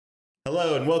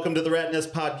Hello and welcome to the Rat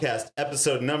Nest Podcast,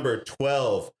 episode number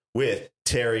 12 with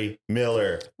Terry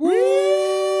Miller.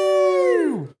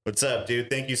 Woo! What's up, dude?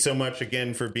 Thank you so much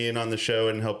again for being on the show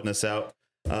and helping us out.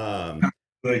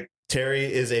 Terry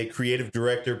is a creative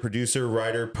director, producer,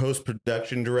 writer,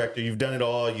 post-production director. You've done it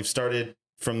all. You've started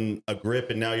from a grip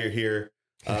and now you're here.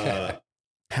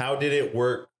 How did it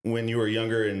work when you were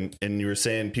younger and you were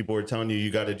saying people were telling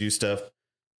you got to do stuff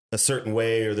a certain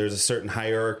way or there's a certain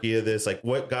hierarchy of this? Like,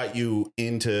 what got you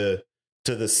into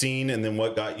the scene and then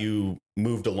what got you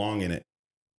moved along in it?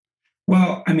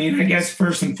 Well, I mean, I guess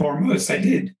first and foremost, I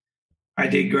did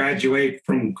graduate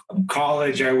from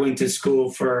college. I went to school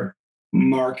for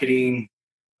marketing,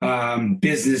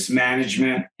 business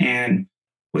management, and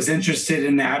was interested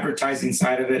in the advertising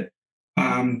side of it,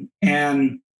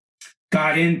 and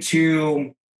got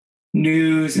into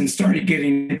news and started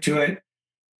getting into it.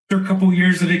 After a couple of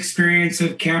years of experience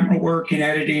of camera work and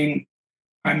editing,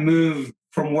 I moved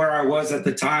from where I was at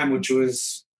the time, which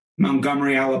was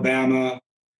Montgomery, Alabama,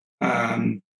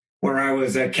 where I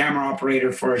was a camera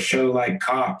operator for a show like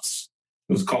Cops.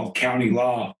 It was called County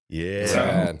Law. Yeah.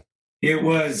 So it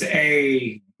was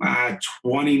a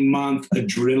 20-month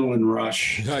adrenaline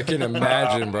rush. I can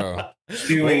imagine, bro.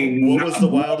 Doing what was the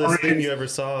wildest thing you ever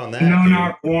saw on that?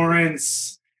 No-knock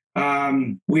warrants.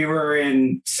 We were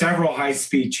in several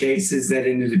high-speed chases that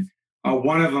ended.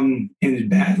 One of them ended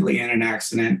badly in an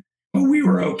accident, but we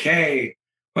were okay.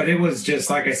 But it was just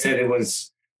like I said.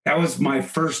 That was my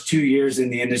first 2 years in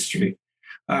the industry.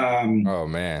 Oh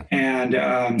man!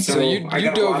 And so you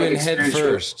dove in head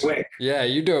first. Yeah,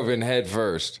 you dove in head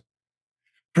first.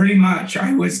 Pretty much.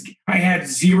 I had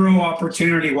zero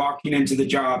opportunity walking into the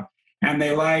job, and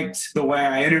they liked the way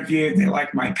I interviewed. They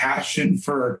liked my passion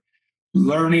for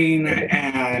learning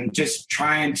and just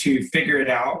trying to figure it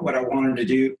out, what I wanted to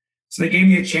do. So they gave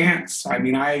me a chance. I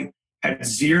mean, I had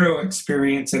zero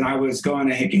experience and I was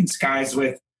going against guys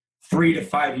with 3 to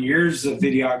 5 years of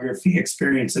videography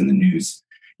experience in the news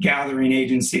gathering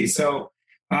agency. So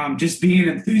just being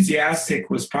enthusiastic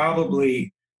was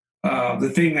probably the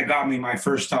thing that got me my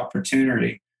first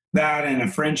opportunity, that and a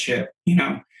friendship,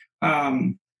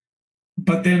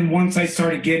 But then once I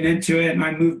started getting into it and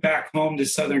I moved back home to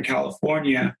Southern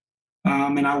California,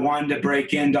 and I wanted to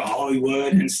break into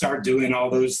Hollywood and start doing all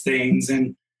those things.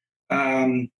 And,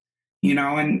 and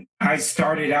I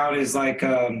started out as like,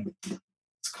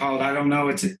 it's called, I don't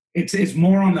know, it's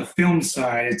more on the film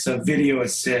side. It's a video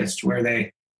assist where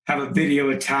they have a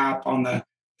video tap on the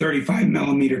 35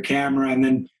 millimeter camera. And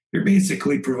then you're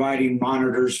basically providing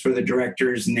monitors for the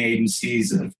directors and the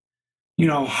agencies of,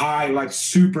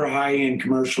 super high end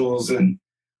commercials and,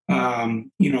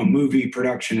 movie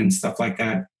production and stuff like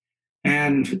that.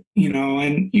 And,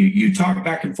 and you talk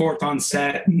back and forth on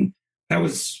set, and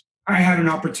I had an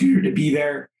opportunity to be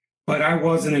there, but I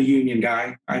wasn't a union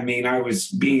guy. I mean, I was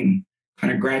being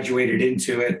kind of graduated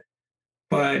into it,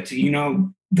 but,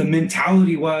 the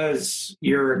mentality was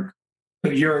you're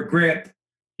a grip,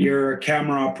 you're a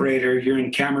camera operator, you're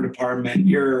in camera department,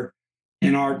 you're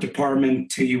in art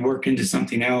department till you work into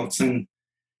something else. And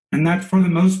that for the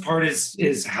most part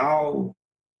is how,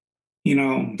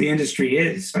 the industry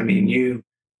is. I mean, you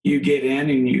get in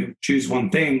and you choose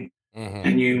one thing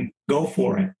and you go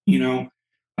for it.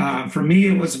 For me,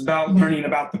 it was about learning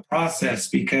about the process,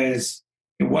 because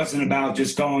it wasn't about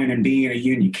just going and being a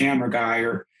union camera guy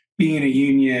or being a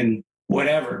union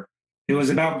whatever. It was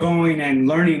about going and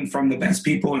learning from the best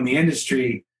people in the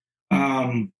industry,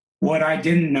 what I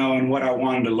didn't know and what I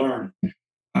wanted to learn.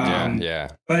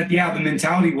 But the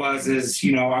mentality was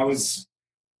I was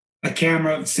a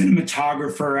camera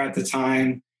cinematographer at the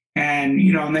time. And,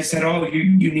 and they said, oh,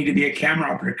 you need to be a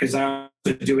camera operator, because I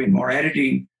was doing more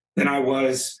editing than I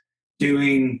was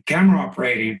doing camera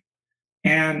operating.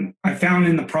 And I found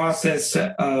in the process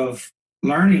of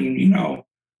learning,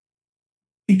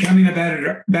 becoming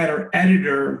a better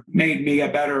editor made me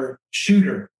a better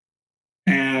shooter,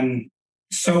 and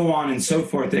so on and so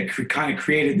forth. It kind of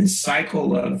created this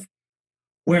cycle of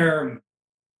where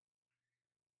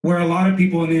a lot of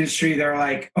people in the industry, they're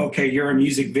like, okay, you're a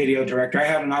music video director. I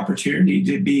had an opportunity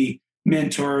to be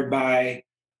mentored by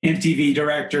MTV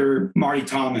director Marty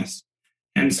Thomas.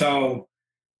 And so,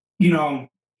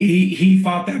 he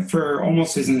fought that for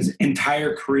almost his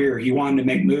entire career. He wanted to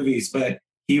make movies, but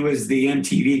he was the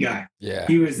MTV guy. Yeah.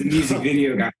 He was the music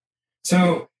video guy.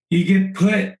 So you get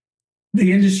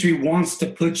the industry wants to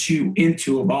put you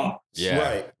into a box.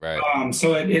 Yeah. Right.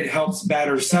 So it helps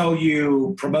better sell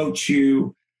you, promote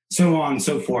you, so on and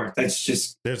so forth. That's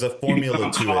just, there's a formula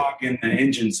to cog in the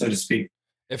engine, so to speak.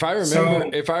 If I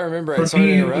remember, I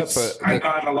I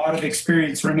got a lot of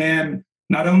experience from him,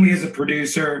 not only as a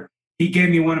producer. he gave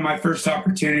me one of my first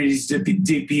opportunities to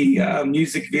DP a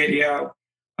music video.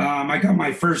 I got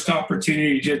my first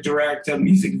opportunity to direct a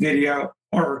music video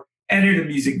or edit a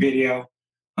music video.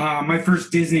 My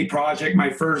first Disney project,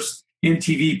 my first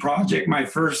MTV project, my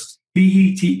first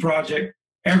BET project,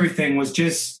 everything was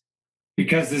just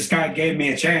because this guy gave me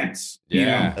a chance. Yeah, you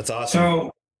know? That's awesome.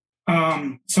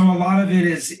 So a lot of it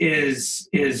is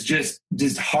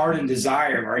just heart and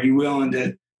desire. Are you willing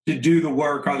to do the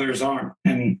work others aren't?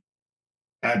 And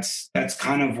that's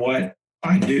kind of what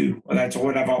I do. That's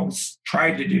what I've always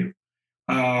tried to do.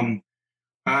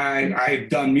 I've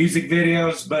done music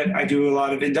videos, but I do a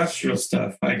lot of industrial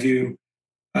stuff. I do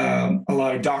a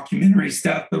lot of documentary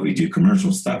stuff, but we do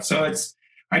commercial stuff. So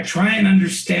I try and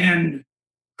understand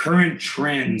current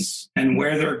trends and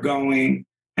where they're going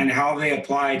and how they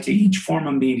apply to each form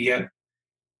of media.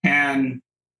 And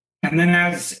then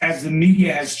as the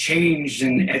media has changed,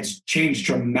 and it's changed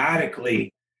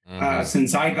dramatically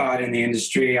since I got in the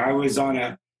industry. I was on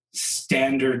a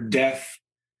standard def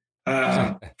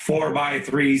 4x3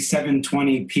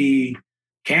 720p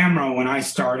camera when I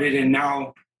started, and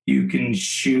now you can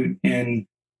shoot in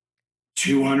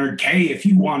 200K if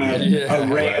you want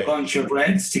to array a bunch of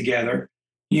reds together,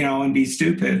 and be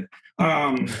stupid,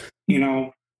 so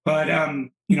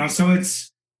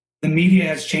the media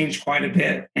has changed quite a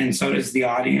bit, and so does the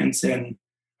audience. And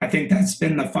I think that's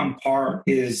been the fun part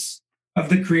of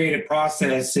the creative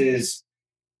process, is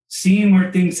seeing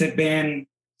where things have been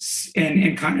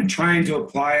and kind of trying to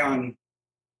apply on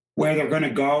where they're going to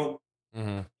go.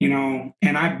 And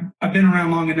I've been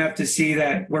around long enough to see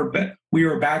that we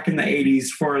were back in the 80s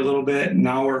for a little bit, and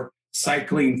now we're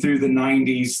cycling through the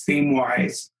 90s theme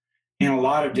wise and a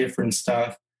lot of different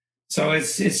stuff. So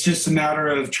it's just a matter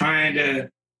of trying to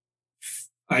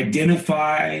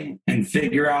identify and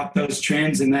figure out those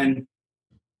trends, and then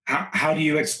how do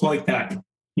you exploit that?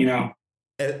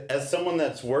 As someone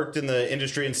that's worked in the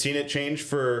industry and seen it change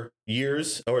for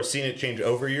years, or seen it change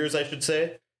over years, I should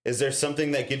say, is there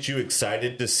something that gets you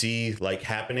excited to see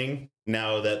happening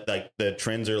now that the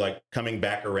trends are coming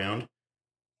back around?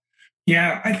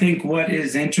 Yeah, I think what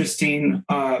is interesting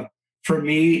for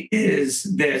me is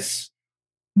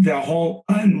the whole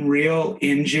Unreal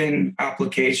Engine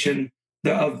application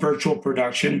of virtual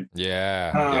production.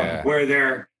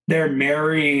 Where they're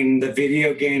marrying the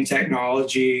video game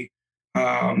technology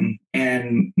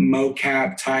and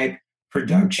mocap type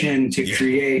production to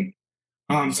create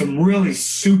some really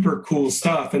super cool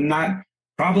stuff. And that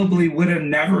probably would have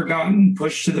never gotten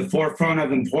pushed to the forefront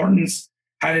of importance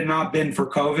had it not been for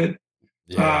COVID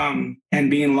and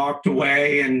being locked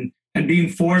away and being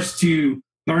forced to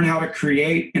learn how to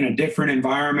create in a different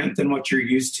environment than what you're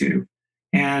used to.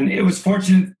 And it was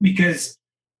fortunate because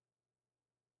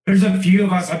there's a few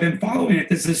of us I've been following it.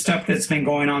 This is stuff that's been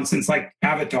going on since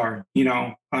Avatar,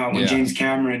 when James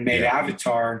Cameron made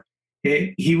Avatar.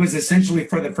 He was essentially,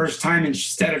 for the first time,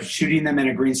 instead of shooting them in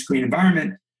a green screen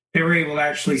environment, they were able to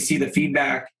actually see the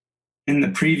feedback in the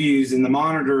previews and the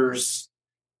monitors.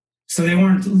 So they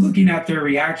weren't looking at their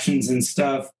reactions and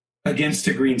stuff against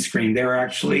a green screen. They were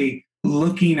actually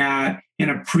looking at in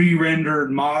a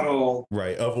pre-rendered model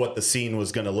of what the scene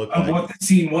was going to look like. Of what the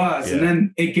scene was. And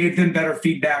then it gave them better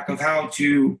feedback of how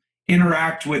to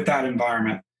interact with that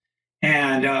environment.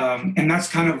 And that's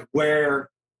kind of where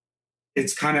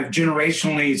it's kind of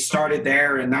generationally started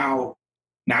there, and now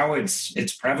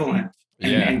it's prevalent.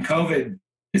 And COVID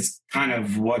is kind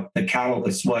of what the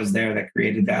catalyst was there that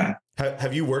created that.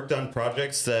 Have you worked on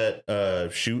projects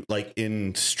that shoot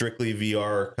in strictly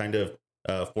VR kind of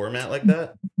format like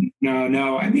that?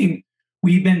 No. I mean,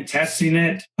 we've been testing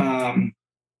it in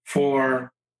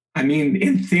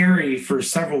theory for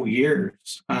several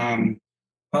years.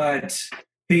 But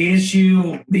the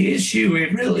issue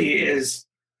it really is,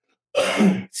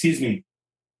 excuse me.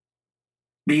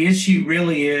 The issue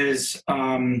really is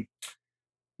the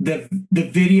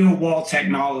video wall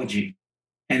technology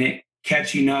and it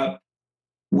catching up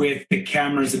with the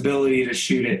camera's ability to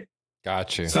shoot it.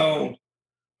 Gotcha. So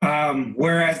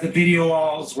whereas the video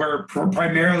walls were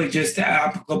primarily just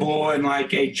applicable in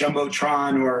a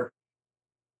Jumbotron or,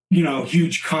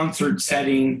 huge concert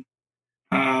setting,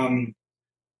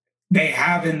 they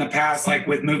have in the past,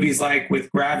 with movies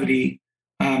with Gravity,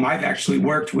 I've actually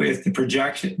worked with the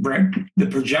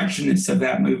projectionists of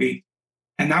that movie,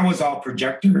 and that was all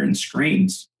projector and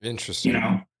screens.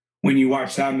 Interesting. When you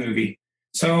watch that movie.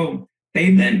 So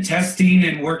they've been testing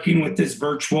and working with this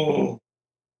virtual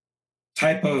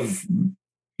type of,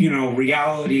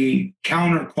 reality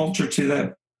counterculture to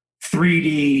the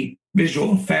 3D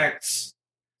visual effects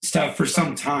stuff for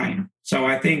some time. So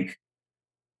I think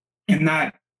in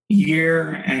that,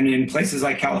 year, and in places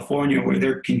like California where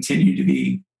they're continue to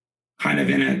be kind of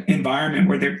in an environment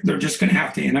where they're just going to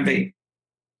have to innovate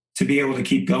to be able to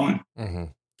keep going. Mm-hmm.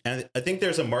 And I think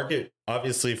there's a market,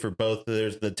 obviously, for both.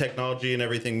 There's the technology and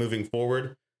everything moving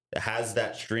forward that has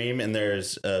that stream, and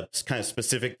there's kind of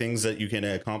specific things that you can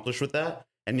accomplish with that.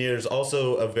 And there's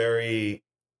also a very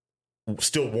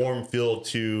still warm feel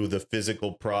to the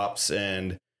physical props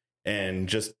and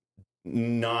just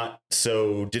not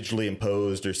so digitally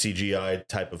imposed or CGI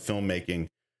type of filmmaking.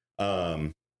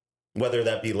 Whether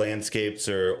that be landscapes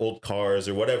or old cars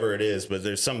or whatever it is, but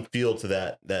there's some feel to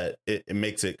that it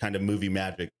makes it kind of movie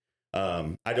magic.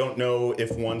 I don't know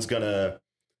if one's gonna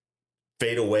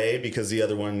fade away because the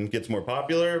other one gets more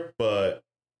popular, but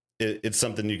it's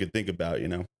something you could think about,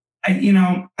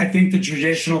 I think the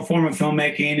traditional form of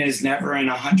filmmaking is never in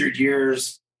 100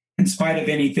 years, in spite of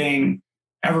anything,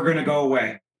 ever going to go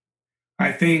away.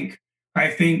 I think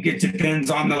it depends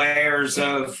on the layers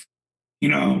of,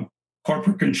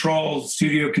 corporate control,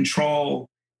 studio control,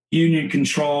 union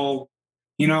control.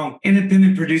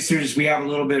 Independent producers, we have a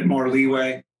little bit more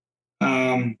leeway.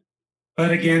 But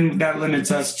again, that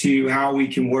limits us to how we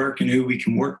can work and who we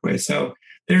can work with. So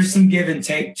there's some give and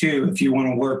take too. If you want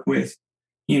to work with,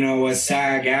 a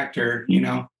SAG actor,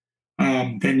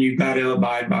 then you've got to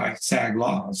abide by SAG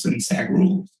laws and SAG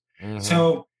rules. Mm-hmm.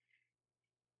 So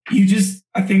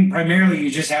I think primarily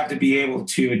you just have to be able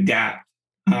to adapt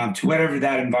to whatever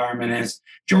that environment is.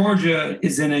 Georgia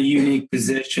is in a unique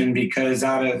position because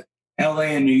out of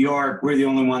LA and New York, we're the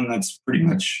only one that's pretty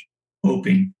much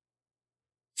open.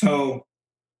 So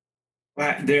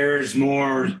there's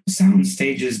more sound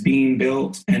stages being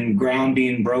built and ground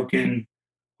being broken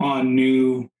on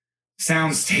new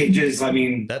sound stages. I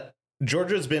mean, that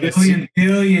Georgia's been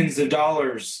billions of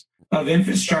dollars of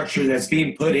infrastructure that's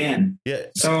being put in. Yeah.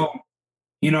 So,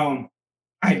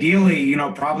 ideally,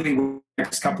 probably the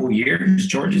next couple of years,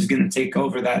 Georgia's going to take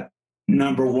over that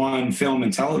number one film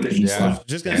and television stuff.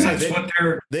 Just gonna say,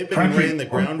 they've been laying the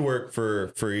groundwork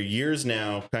for years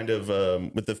now, kind of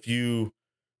with a few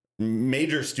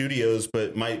major studios,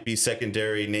 but might be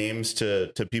secondary names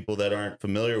to people that aren't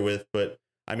familiar with. But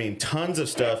I mean, tons of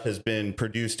stuff has been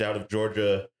produced out of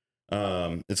Georgia.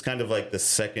 It's kind of like the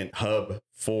second hub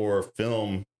for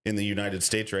film in the United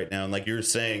States right now. And like you were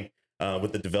saying,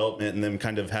 with the development and them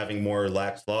kind of having more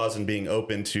lax laws and being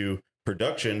open to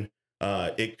production,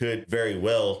 it could very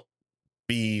well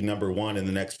be number one in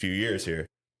the next few years here.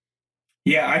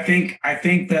 Yeah, I think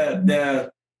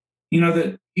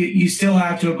you still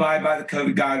have to abide by the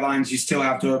COVID guidelines. You still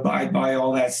have to abide by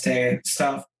all that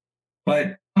stuff.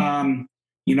 But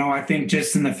I think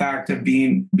just in the fact of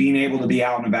being able to be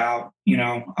out and about,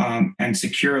 and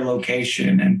secure a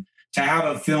location and to have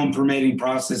a film permitting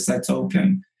process that's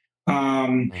open,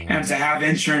 and to have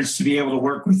insurance to be able to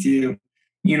work with you,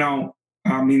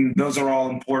 those are all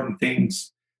important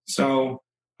things. So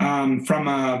from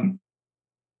a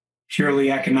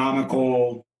purely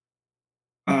economical,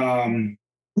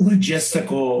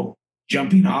 logistical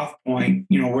jumping off point,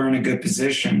 we're in a good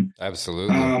position.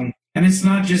 Absolutely. And it's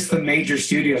not just the major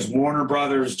studios. Warner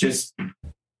Brothers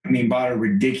bought a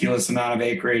ridiculous amount of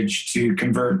acreage to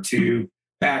convert to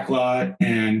backlot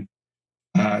and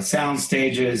sound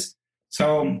stages.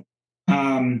 So,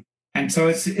 and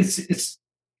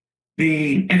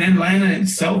Atlanta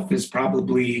itself is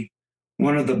probably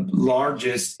one of the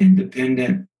largest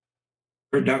independent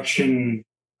production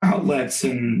outlets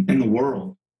in the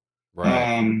world.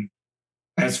 Right.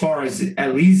 As far as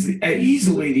at least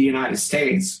easily the United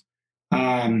States.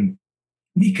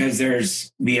 Because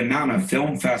there's the amount of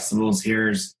film festivals here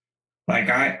is like,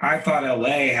 I thought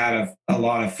LA had a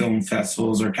lot of film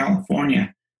festivals, or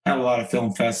California had a lot of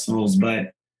film festivals,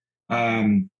 but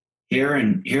here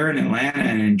in Atlanta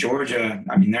and in Georgia,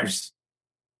 there's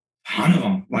a ton of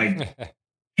them. Like,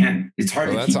 and it's hard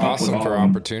to keep up with all. That's awesome for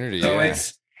opportunity. So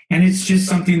it's just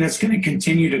something that's going to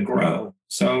continue to grow.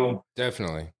 So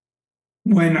definitely,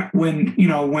 when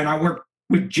I worked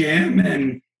with Jim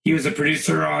and he was a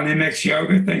producer on MX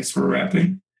Yoga. Thanks for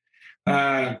repping.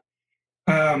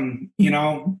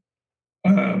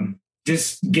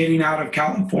 Just getting out of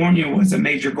California was a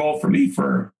major goal for me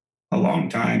for a long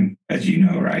time, as you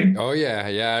know, right? Oh yeah.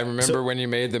 Yeah. I remember when you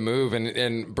made the move,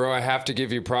 and bro, I have to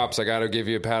give you props. I got to give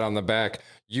you a pat on the back.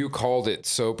 You called it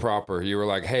so proper. You were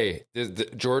like, hey, the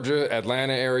Georgia,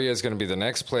 Atlanta area is going to be the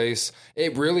next place.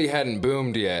 It really hadn't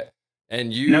boomed yet. And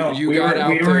we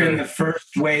were in the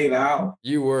first wave out.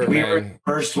 You were, we were in the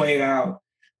first wave out.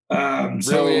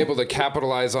 Really able to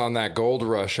capitalize on that gold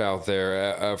rush out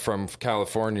there from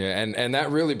California. And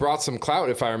that really brought some clout,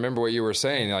 if I remember what you were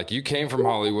saying. Like, you came from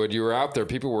Hollywood, you were out there,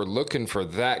 people were looking for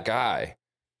that guy.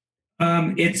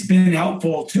 It's been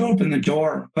helpful to open the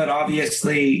door, but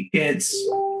obviously it's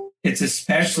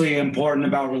especially important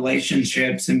about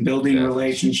relationships and building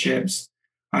relationships.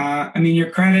 I mean,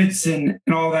 your credits and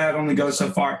all that only go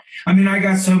so far. I mean, I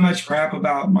got so much crap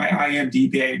about my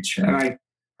IMDb page, and I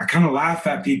kind of laugh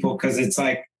at people because it's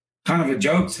like kind of a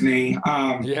joke to me.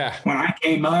 When I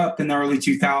came up in the early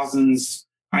 2000s,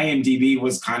 IMDb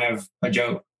was kind of a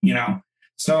joke, you know?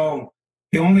 So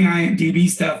the only IMDb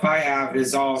stuff I have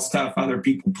is all stuff other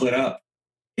people put up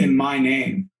in my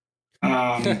name.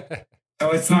 So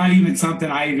it's not even something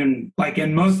I even like.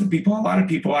 And most of the people, a lot of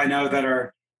people I know that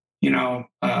are, you know,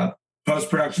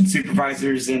 post-production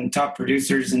supervisors and top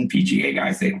producers and PGA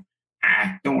guys, they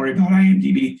don't worry about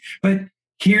IMDb. But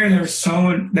here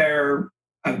they're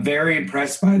very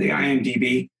impressed by the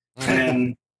IMDb,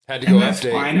 and had to go that's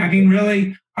update. fine. I mean,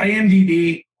 really,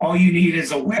 IMDb, all you need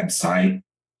is a website,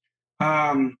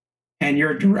 and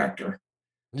you're a director.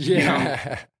 Yeah, you know?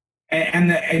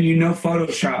 and you know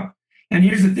Photoshop. And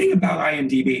here's the thing about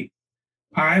IMDb.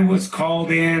 I was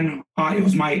called in. It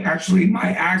was my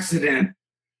accident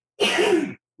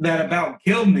that about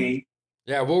killed me.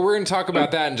 Yeah, well, we're going to talk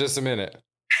about that in just a minute.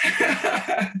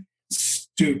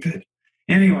 Stupid.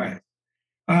 Anyway,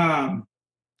 I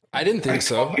didn't think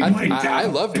so. I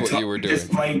loved what you were doing.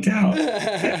 Just blanked out.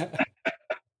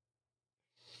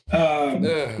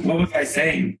 What was I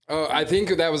saying? Oh, I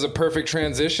think that was a perfect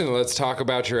transition. Let's talk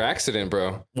about your accident,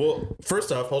 bro. Well,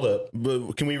 first off, hold up.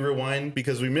 Can we rewind?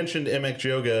 Because we mentioned MX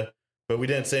Yoga, but we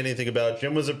didn't say anything about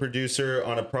Jim was a producer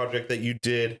on a project that you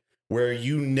did where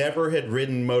you never had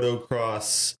ridden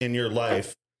motocross in your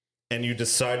life, and you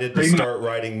decided to start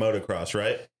riding motocross,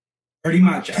 right? Pretty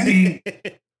much. I mean,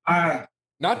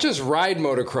 not just ride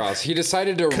motocross. He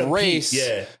decided to race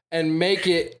and make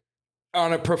it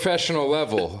on a professional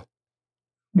level.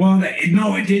 Well,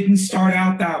 no, it didn't start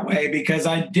out that way because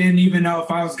I didn't even know if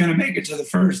I was going to make it to the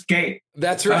first gate.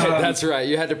 That's right. That's right.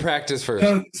 You had to practice first.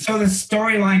 So the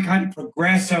storyline kind of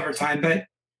progressed over time. But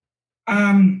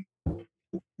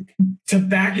to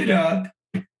back it up,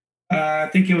 I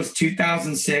think it was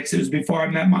 2006. It was before I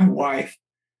met my wife.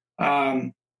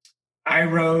 I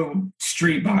rode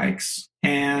street bikes,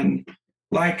 and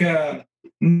like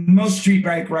most street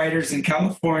bike riders in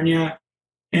California,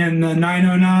 in the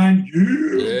 909,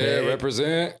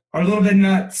 represent, are a little bit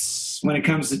nuts when it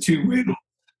comes to two wheel.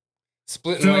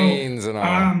 Splitting lanes and all.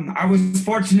 I was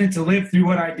fortunate to live through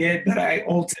what I did, but I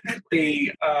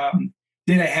ultimately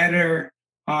did a header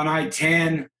on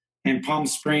I-10 in Palm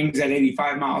Springs at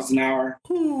 85 miles an hour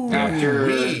after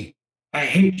a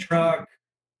hay truck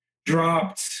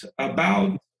dropped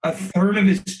about a third of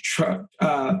his truck,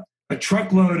 a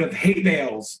truckload of hay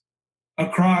bales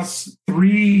across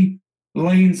 3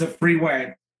 lanes of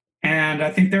freeway. And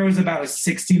I think there was about a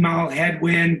 60-mile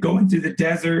headwind going through the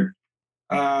desert.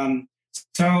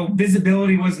 So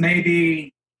visibility was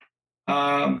maybe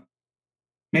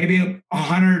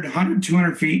 100,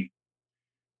 200 feet.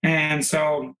 And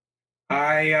so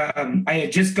I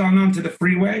had just gone onto the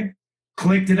freeway,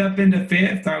 clicked it up into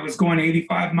fifth. I was going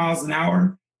 85 miles an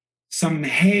hour. Some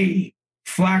hay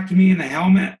flacked me in the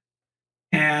helmet,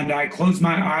 and I closed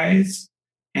my eyes.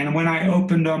 And when I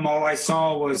opened them, all I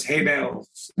saw was hay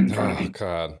bales in front of me.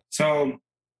 God. So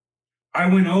I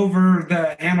went over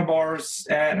the handlebars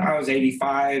I was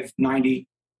 85, 90,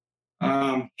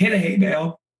 hit a hay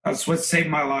bale. That's what saved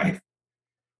my life.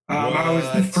 I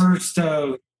was the first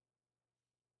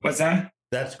what's that?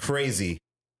 That's crazy.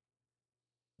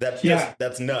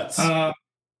 That's nuts.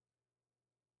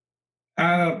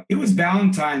 It was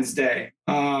Valentine's Day.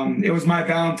 It was my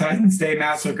Valentine's Day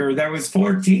massacre. There was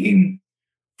 14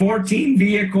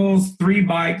 vehicles, 3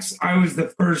 bikes. I was the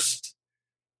first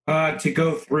to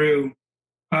go through.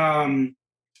 I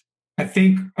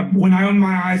think when I opened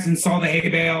my eyes and saw the hay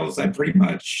bales, I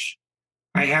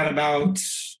had about,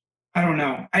 I don't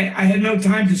know. I had no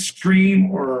time to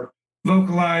scream or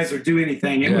vocalize or do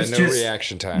anything. It was no just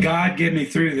reaction time. God get me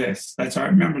through this. I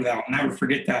remember that. I'll never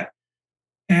forget that.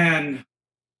 And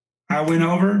I went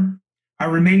over. I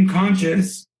remained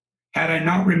conscious. Had I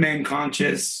not remained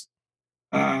conscious,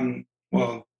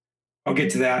 well, I'll get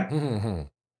to that.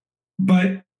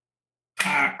 But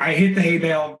I hit the hay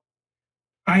bale.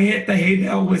 I hit the hay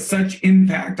bale with such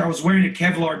impact. I was wearing a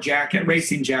Kevlar jacket,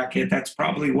 racing jacket. That's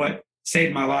probably what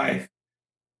saved my life.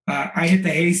 I hit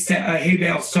the hay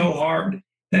bale so hard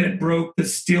that it broke the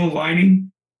steel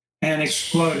lining and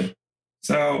exploded.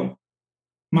 So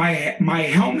my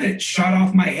helmet shot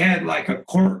off my head like a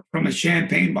cork from a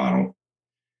champagne bottle,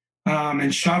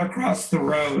 and shot across the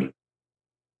road.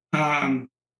 I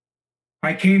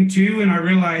came to and I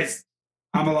realized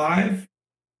I'm alive.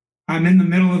 I'm in the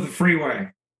middle of the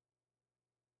freeway.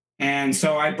 And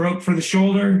so I broke for the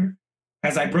shoulder.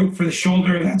 As I broke for the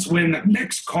shoulder, that's when the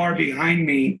next car behind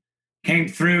me came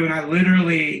through, and I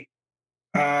literally,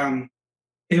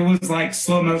 it was like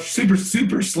slow motion,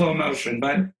 super slow motion,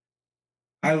 but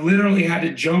I literally had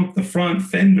to jump the front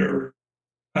fender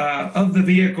of the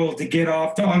vehicle to get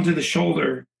off onto the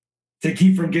shoulder to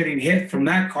keep from getting hit from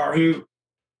that car, who,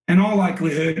 in all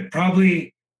likelihood,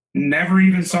 probably never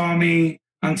even saw me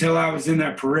until I was in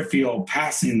their peripheral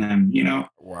passing them, you know?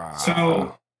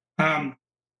 Wow.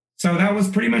 So that was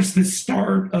pretty much the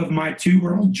start of my two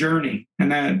world journey.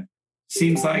 And that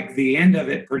seems like the end of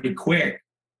it pretty quick.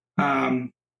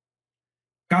 Got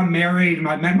married.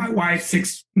 I met my wife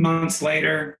 6 months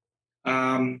later.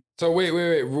 So wait.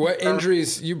 What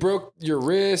injuries? You broke your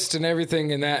wrist and everything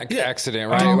in that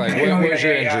accident, right? Okay. What was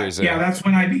your injuries? Yeah, that's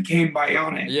when I became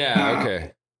bionic. Yeah,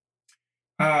 okay.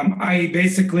 I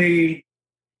basically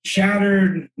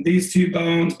shattered these two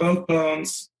bones, both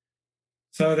bones.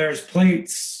 So there's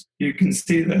plates. You can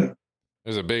see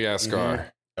there's a big ass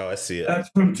scar. Oh, I see it. That's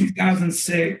from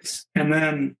 2006. And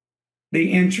then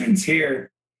the entrance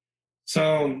here.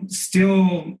 So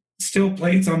still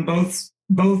plates on both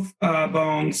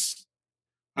bones,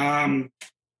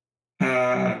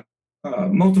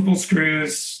 multiple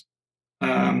screws.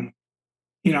 You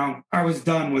know, I was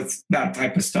done with that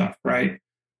type of stuff, right?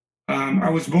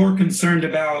 I was more concerned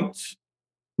about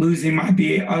losing my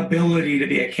ability to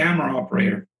be a camera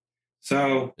operator.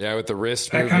 So yeah, with the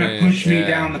wrist that kind of pushed me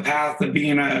down the path of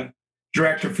being a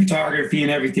director of photography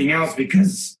and everything else,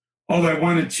 because all I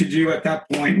wanted to do at that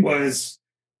point was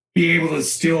be able to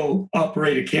still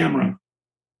operate a camera.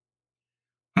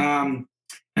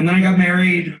 And then I got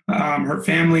married. Her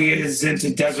family is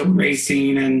into desert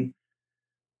racing and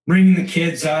bringing the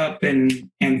kids up and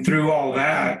through all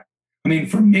that. I mean,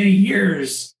 for many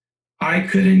years, I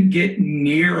couldn't get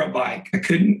near a bike. I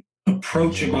couldn't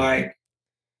approach a bike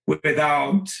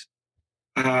without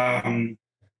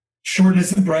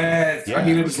shortness of breath. Yeah. I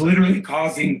mean, it was literally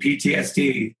causing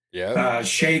PTSD,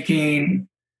 shaking.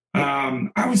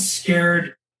 I was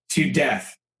scared to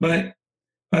death. But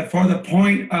for the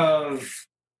point of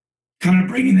kind of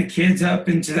bringing the kids up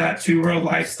into that two-world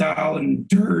lifestyle and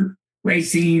dirt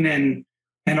racing and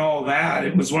all that,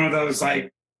 it was one of those,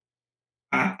 like,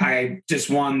 I just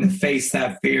wanted to face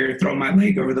that fear, throw my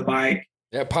leg over the bike.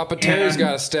 Yeah, Papa Terry's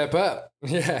got to step up.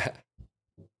 Yeah.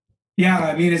 Yeah,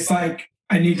 I mean, it's like,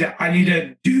 I need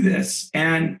to do this.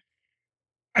 And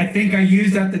I think I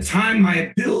used at the time my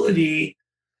ability,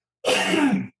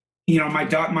 you know,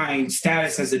 my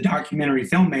status as a documentary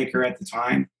filmmaker at the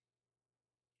time,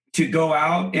 to go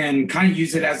out and kind of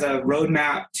use it as a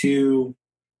roadmap to,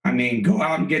 I mean, go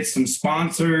out and get some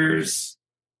sponsors.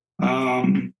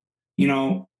 You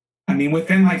know, I mean,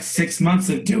 within like 6 months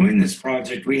of doing this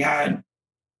project, we had,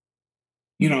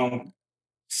 you know,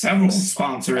 several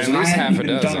sponsors. At least and I hadn't half a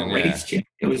even dozen, done a race yet.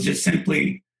 It was just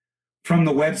simply from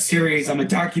the web series. I'm a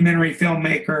documentary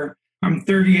filmmaker. I'm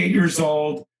 38 years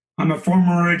old. I'm a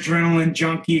former adrenaline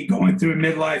junkie going through a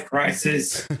midlife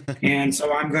crisis. And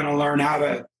so I'm going to learn how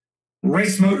to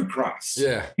race motocross.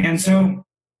 Yeah. And so,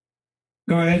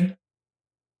 go ahead.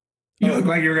 You look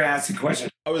like you were going to ask a question.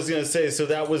 I was going to say, so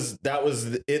that was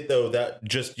it though, that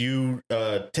just you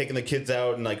taking the kids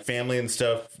out and like family and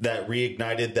stuff that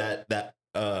reignited that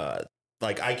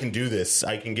like, I can do this.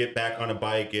 I can get back on a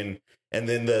bike. And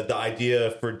then the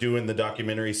idea for doing the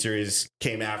documentary series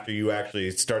came after you actually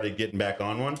started getting back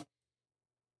on one.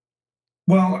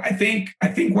 Well, I think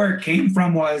where it came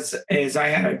from is I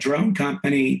had a drone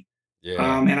company,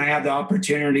 and I had the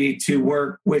opportunity to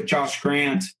work with Josh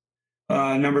Grant,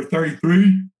 number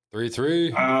 33.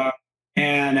 33.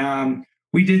 And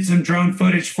we did some drone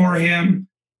footage for him,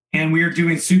 and we were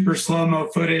doing super slow-mo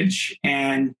footage.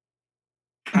 And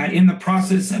in the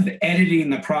process of editing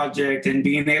the project and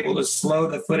being able to slow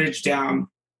the footage down,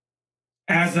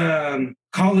 as a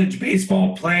college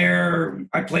baseball player,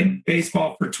 I played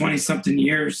baseball for 20-something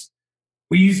years.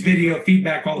 We use video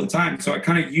feedback all the time. So I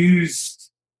kind of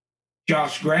used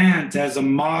Josh Grant as a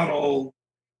model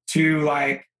to,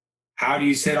 like, how do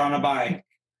you sit on a bike?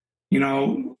 You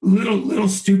know, little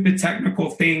stupid technical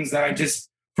things that I just,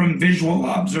 from visual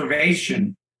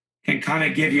observation, can kind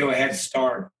of give you a head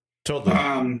start. Totally.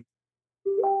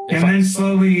 And then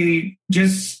slowly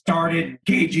just started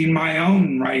gauging my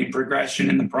own writing progression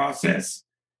in the process.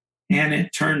 And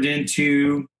it turned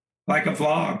into like a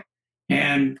vlog.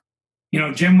 And, you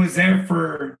know, Jim was there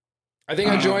for, I think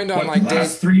I joined on like the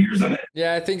last 3 years of it.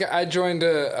 Yeah, I think I joined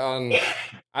on,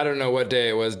 I don't know what day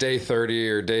it was, day 30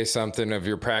 or day something of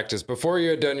your practice before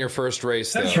you had done your first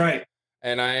race. That's right.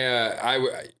 And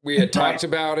we had talked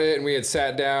about it, and we had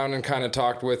sat down and kind of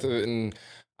talked with it, and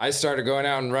I started going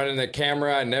out and running the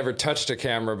camera. I never touched a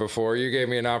camera before. You gave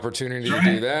me an opportunity to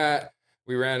do that.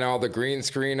 We ran all the green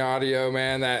screen audio,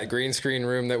 man. That green screen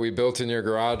room that we built in your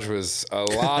garage was a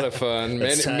lot of fun.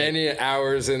 many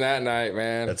hours in that night,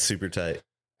 man. That's super tight.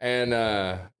 And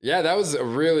yeah, that was a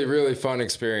really, really fun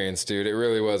experience, dude. It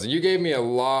really was. And you gave me a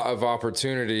lot of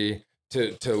opportunity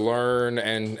to learn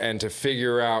and to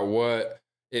figure out what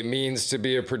it means to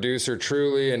be a producer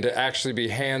truly, and to actually be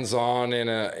hands-on in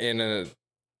a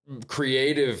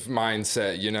creative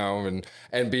mindset, you know,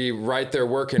 and be right there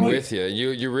working with you.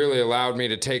 You really allowed me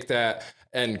to take that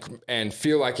and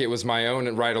feel like it was my own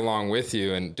and right along with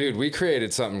you. And dude, we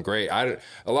created something great. A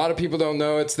lot of people don't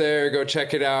know it's there. Go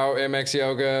check it out, MX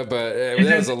Yoga, but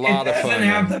that was a lot of fun. It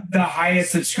doesn't have the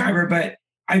highest subscriber, but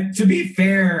to be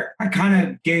fair, I kind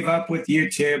of gave up with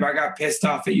YouTube. I got pissed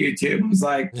off at YouTube. I was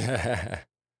like, can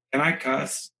I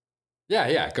cuss?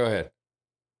 Yeah, go ahead.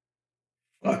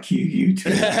 Fuck you,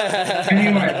 YouTube.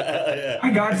 Anyway, I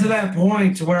got to that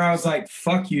point to where I was like,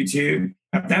 fuck YouTube.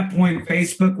 At that point,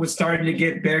 Facebook was starting to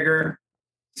get bigger.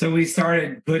 So we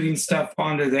started putting stuff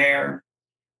onto there.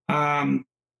 I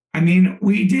mean,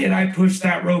 I pushed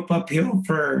that rope uphill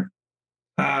for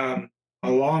a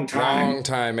long time. Long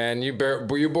time, man. You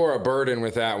bore a burden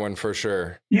with that one for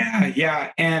sure.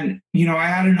 Yeah. And, you know, I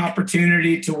had an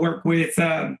opportunity to work with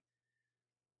a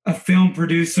film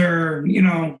producer, you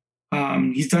know.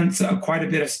 He's done quite a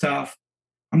bit of stuff.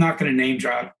 I'm not going to name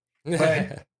drop,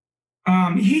 but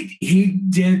he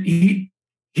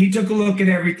took a look at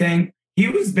everything. He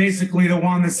was basically the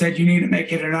one that said you need to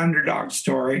make it an underdog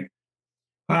story.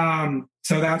 So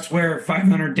that's where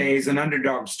 500 Days, an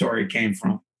underdog story, came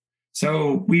from.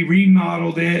 So we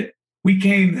remodeled it. We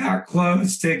came that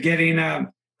close to getting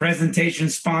a presentation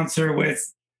sponsor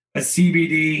with a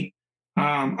CBD.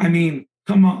 I mean,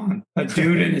 come on, a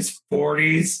dude in his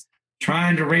 40s.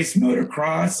 Trying to race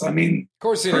motocross. I mean, of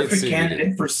course, perfect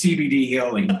candidate for CBD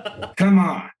healing. Come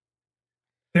on.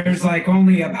 There's like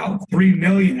only about 3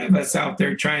 million of us out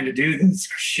there trying to do this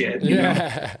shit. You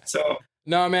know? So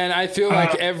no, man, I feel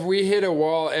like we hit a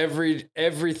wall.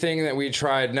 Everything that we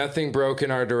tried, nothing broke in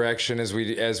our direction as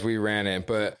we ran it.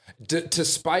 But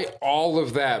despite all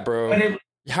of that, bro,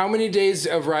 how many days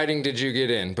of riding did you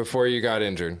get in before you got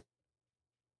injured?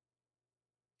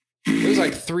 It was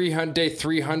like day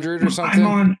 300 or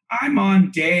something. I'm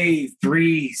on day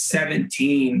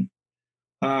 317.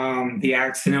 The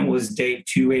accident was day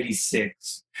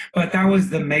 286, but that was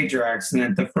the major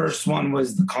accident. The first one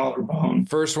was the collarbone.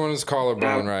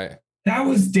 Right? That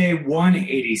was day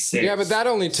 186. Yeah, but that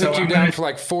only took you down for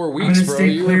like 4 weeks, bro.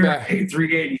 You were back day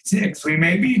 386. We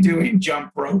may be doing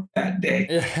jump rope that day.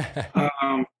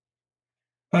 Yeah.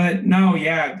 But no,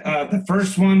 the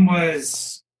first one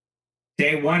was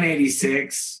day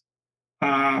 186.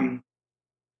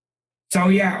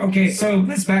 So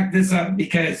let's back this up,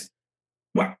 because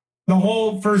the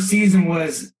whole first season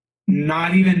was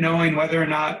not even knowing whether or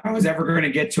not I was ever going to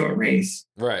get to a race.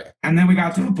 Right. And then we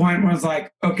got to a point where I was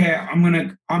like, okay, I'm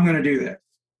gonna do this.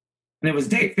 And it was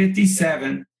day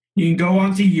 57. You can go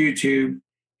onto YouTube.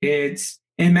 It's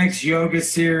MX Yoga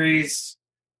Series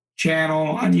channel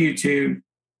on YouTube.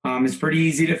 It's pretty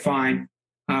easy to find.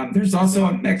 There's also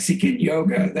a Mexican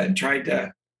yoga that tried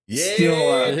to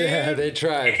steal. Yeah, they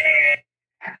tried.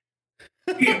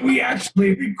 We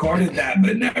actually recorded that,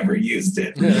 but never used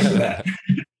it. Remember that?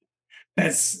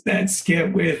 That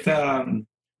skit with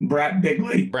Brat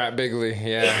Bigley. Brat Bigley,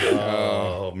 yeah.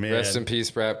 Oh man, rest in peace,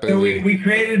 Brat Bigley. So we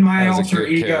created my alter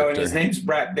ego, and his name's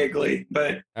Brat Bigley.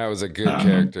 But that was a good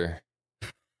character.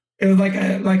 It was like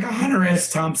a Hunter S.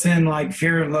 Thompson, like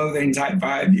Fear and Loathing type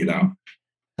vibe, you know.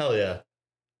 Hell yeah.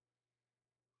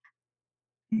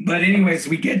 But anyways,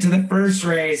 we get to the first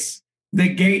race. The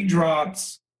gate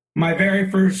drops. My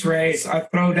very first race, I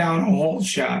throw down a hole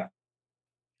shot.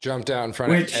 Jumped out in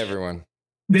front of everyone.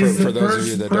 This is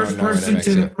the first person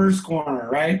to the first corner,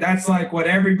 right? That's like what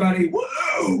everybody,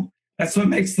 whoa! That's what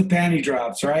makes the panty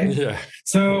drops, right? Yeah.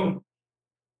 So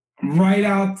right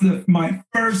out my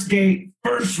first gate,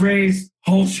 first race,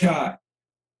 hole shot.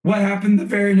 What happened the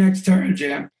very next turn,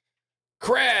 Jim?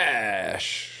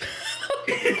 Crash.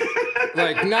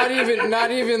 Like not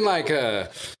even like a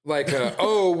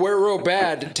oh, we're real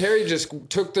bad. Terry just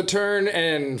took the turn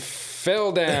and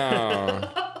fell down.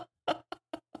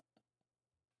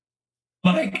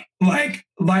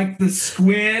 like the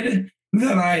squid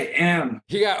that I am.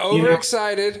 He got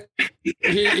overexcited.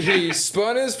 He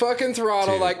spun his fucking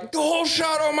throttle. Dude. Like, the whole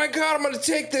shot, oh my God, I'm gonna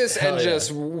take this. Hell and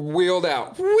just wheeled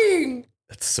out. Whee!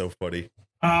 That's so funny.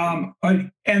 And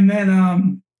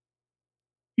then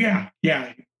yeah.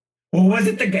 Well, was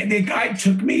it the guy? The guy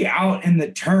took me out in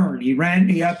the turn. He ran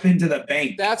me up into the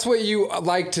bank. That's what you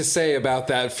like to say about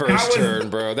that first That was- turn,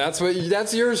 bro. That's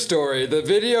your story. The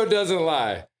video doesn't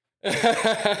lie.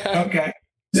 Okay.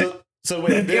 So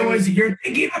wait, It was, you're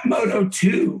thinking of Moto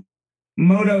 2.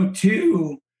 Moto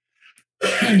 2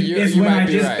 is you when might I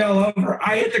be just right. fell over.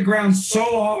 I hit the ground so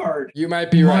hard, You might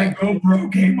be my right.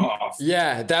 GoPro came off.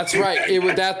 Yeah, that's right.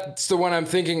 That's the one I'm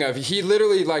thinking of. He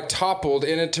literally like toppled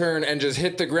in a turn and just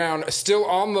hit the ground, still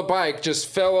on the bike, just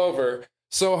fell over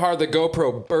so hard the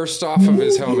GoPro burst off of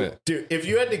his helmet. dude, if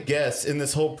you had to guess in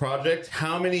this whole project,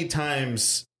 how many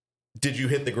times did you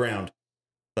hit the ground?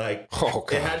 Like, Oh,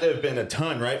 it had God. to have been a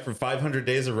ton, right? For 500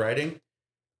 days of riding.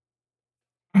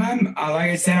 Like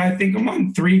I said, I think I'm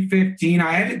on 315.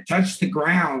 I haven't touched the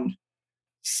ground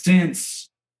since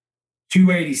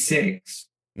 286.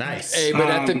 Nice. Hey, but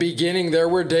at the Um, beginning, there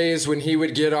were days when he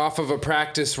would get off of a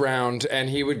practice round and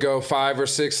he would go 5 or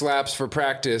 6 laps for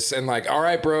practice and like, all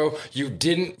right, bro, you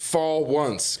didn't fall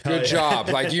once. Good Oh, yeah. job.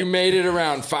 Like you made it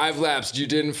around 5 laps. You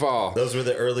didn't fall. Those were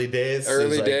the early days. It was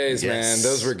Early like, days, yes, man.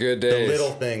 Those were good The days.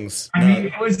 little things. I No, mean,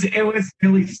 it was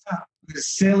silly stuff. It was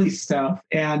silly stuff.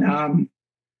 And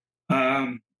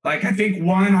like I think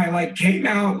one I like came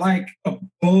out like a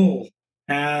bull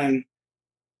and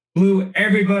blew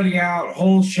everybody out,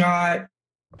 whole shot.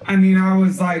 I mean, I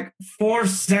was like 4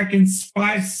 seconds,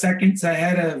 5 seconds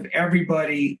ahead of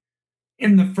everybody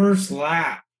in the first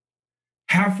lap,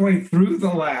 halfway through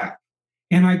the lap.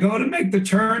 And I go to make the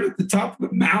turn at the top of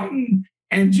the mountain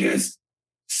and just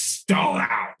stall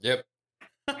out Yep.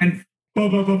 and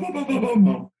boom, boom, boom, boom, boom, boom, boom,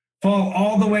 boom, fall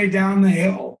all the way down the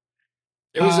hill.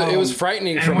 It was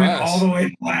frightening And from went us. all the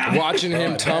way flat. Watching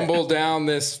him tumble down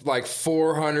this like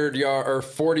 400 yard or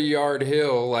 40 yard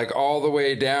hill, like all the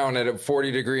way down at a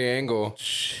 40-degree angle.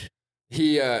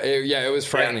 It was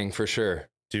frightening for sure.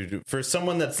 dude, for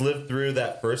someone that's lived through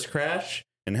that first crash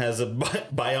and has a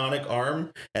bionic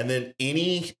arm, and then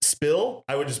any spill,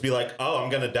 I would just be like, "Oh, I'm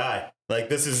gonna die. Like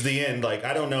this is the end. Like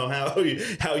I don't know how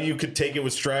you could take it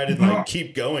with stride and like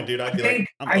keep going, dude. I'd be like,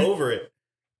 I'm over it."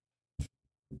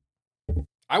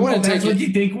 I want to That's take what it.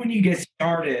 you think when you get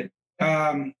started.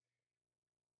 There's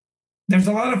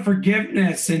a lot of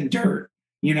forgiveness in dirt,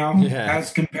 Yeah.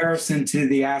 as comparison to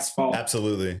the asphalt.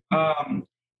 Absolutely.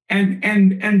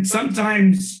 And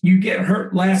sometimes you get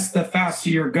hurt less the faster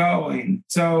you're going.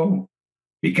 So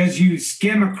because you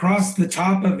skim across the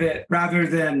top of it rather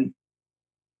than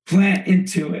plant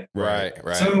into it. Right.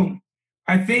 So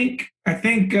I think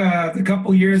the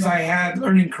couple years I had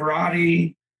learning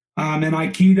karate and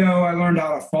Aikido, I learned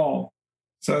how to fall.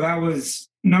 So that was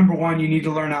number one. You need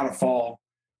to learn how to fall.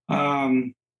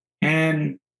 And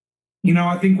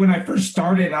I think when I first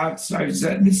started, I was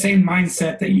at the same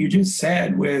mindset that you just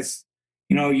said with,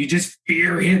 you just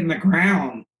fear hitting the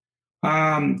ground.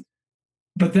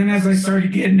 But then as I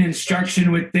started getting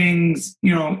instruction with things,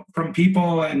 from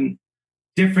people and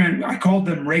different, I called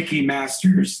them Reiki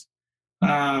masters,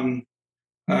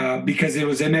 because it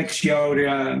was MX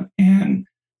Yoda, and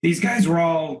these guys were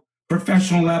all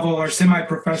professional level or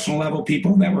semi-professional level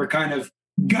people that were kind of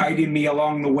guiding me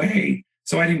along the way,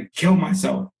 so I didn't kill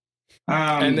myself.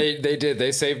 And they did.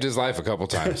 They saved his life a couple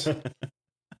times.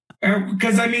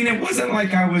 Because it wasn't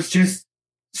like I was just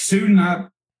suiting up,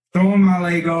 throwing my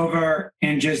leg over,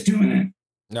 and just doing it.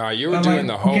 No, you were doing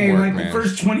the homework, man. The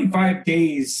first 25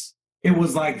 days, it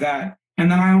was like that.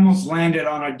 And then I almost landed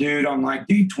on a dude on like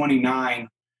day 29.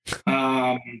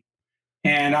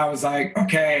 And I was like,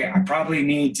 okay, I probably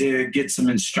need to get some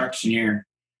instruction here.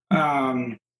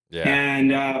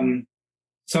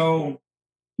 So,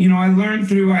 I learned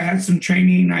through, I had some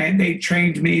training. They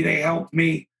trained me, they helped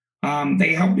me.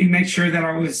 They helped me make sure that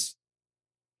I was,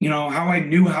 how I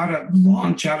knew how to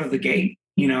launch out of the gate,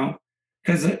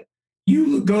 because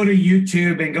you go to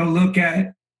YouTube and go look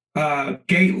at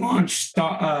gate launch,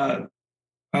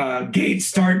 gate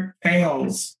start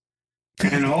fails,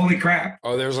 and holy crap.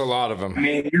 Oh, there's a lot of them.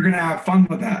 You're going to have fun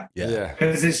with that. Yeah.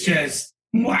 Because it's just,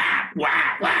 wah,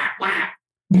 wah, wah, wah.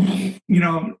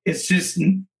 It's just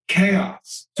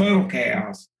chaos, total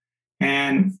chaos.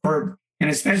 And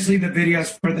especially the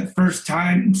videos for the first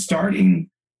time starting,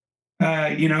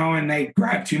 and they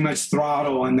grab too much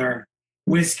throttle and they're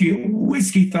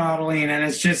whiskey throttling. And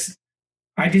it's just,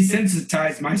 I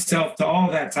desensitized myself to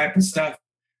all that type of stuff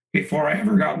before I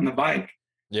ever got on the bike.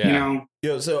 Yeah.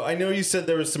 So I know you said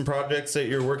there was some projects that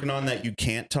you're working on that you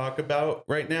can't talk about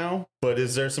right now, but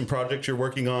is there some projects you're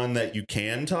working on that you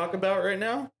can talk about right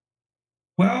now?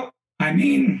 Well,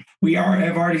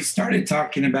 have already started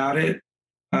talking about it.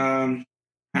 And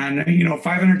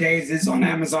 500 Days is on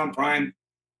Amazon Prime.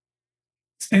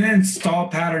 It's been an install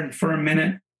pattern for a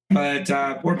minute. but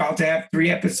we're about to have 3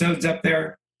 episodes up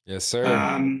there. Yes, sir.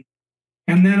 And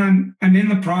then I'm in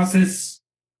the process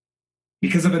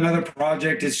because of another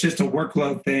project. It's just a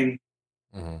workload thing.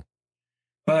 Mm-hmm.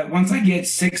 But once I get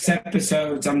 6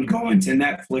 episodes, I'm going to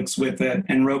Netflix with it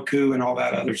and Roku and all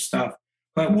that other stuff.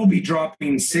 But we'll be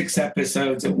dropping 6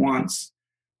 episodes at once.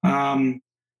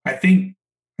 I think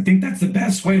that's the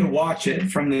best way to watch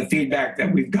it from the feedback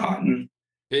that we've gotten.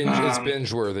 It's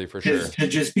binge worthy for sure. To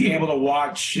just be able to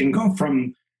watch and go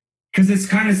from, because it's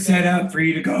kind of set up for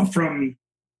you to go from,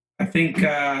 I think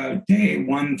day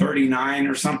 139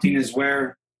 or something is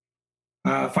where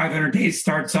 500 Days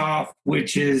starts off,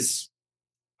 which is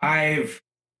I've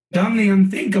done the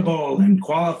unthinkable and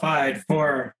qualified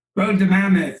for Road to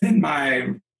Mammoth in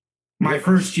my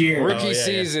first year. Rookie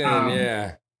season,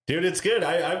 yeah. Dude, it's good.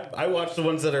 I watched the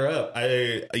ones that are up.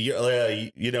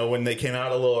 When they came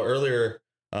out a little earlier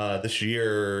this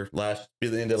year, last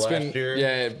year.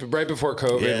 Yeah, right before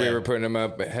COVID, we were putting them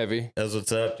up heavy. That's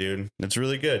what's up, dude. It's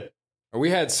really good. We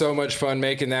had so much fun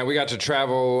making that. We got to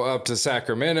travel up to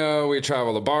Sacramento. We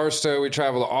traveled to Barstow. We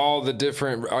traveled to all the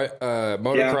different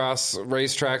motocross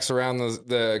racetracks around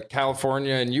the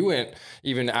California. And you went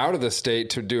even out of the state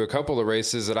to do a couple of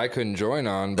races that I couldn't join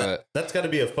on. But that's got to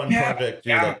be a fun project,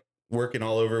 dude. Like working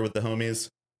all over with the homies.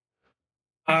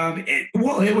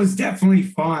 It was definitely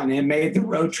fun. It made the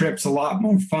road trips a lot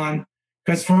more fun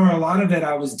because for a lot of it,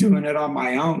 I was doing it on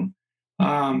my own.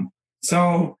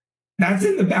 So that's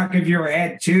in the back of your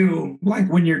head too. Like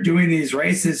when you're doing these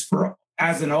races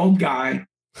as an old guy,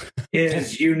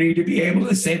 is you need to be able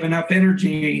to save enough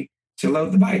energy to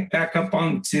load the bike back up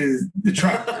onto the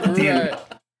truck at the end.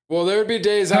 Well, there would be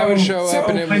days I would show up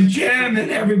and when Jim and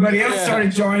everybody else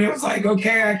started joining, it was like,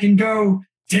 okay, I can go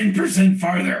 10%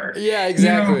 farther. Yeah,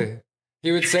 exactly.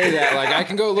 He would say that, like, I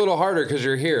can go a little harder because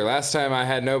you're here. Last time I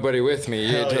had nobody with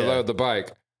me to load the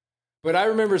bike. But I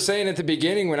remember saying at the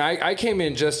beginning when I came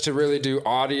in just to really do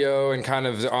audio and kind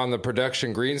of on the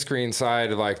production green screen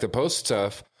side, like the post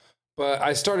stuff. But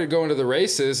I started going to the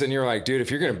races and you're like, dude,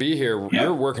 if you're going to be here,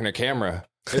 you're working a camera.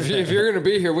 If you're going to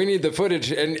be here, we need the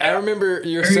footage. And I remember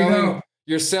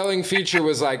your selling feature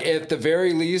was like, at the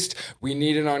very least, we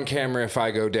need it on camera if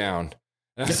I go down.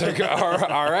 And I was like,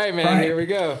 all right, man, here we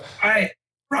go. I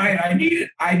need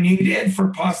it for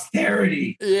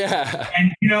posterity. Yeah.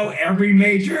 And, every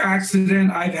major accident,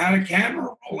 I've had a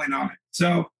camera rolling on it.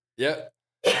 So. Yep.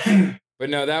 But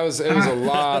no, it was a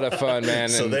lot of fun, man.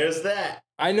 So there's that.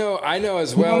 I know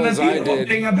as well as I did. The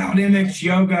thing about MX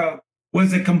Yoga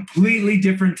was a completely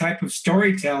different type of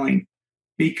storytelling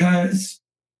because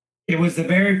it was the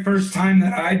very first time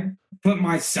that I put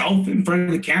myself in front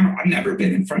of the camera. I've never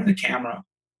been in front of the camera.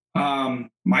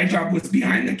 My job was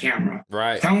behind the camera,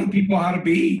 right? Telling people how to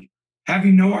be,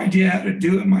 having no idea how to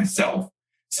do it myself.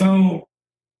 So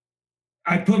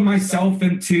I put myself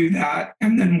into that.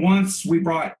 And then once we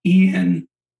brought Ian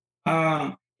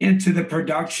into the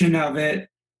production of it.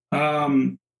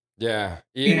 Ian,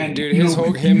 and, dude,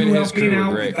 him and his crew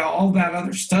were great. With all that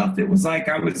other stuff, it was like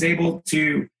I was able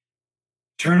to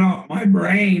turn off my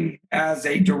brain as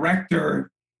a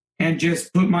director and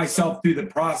just put myself through the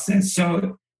process.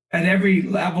 So at every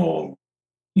level,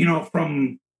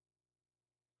 from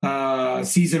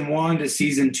season 1 to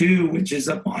season 2, which is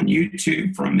up on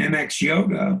YouTube from MX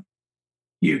Yoga,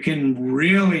 you can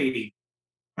really,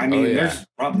 there's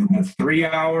probably 3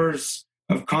 hours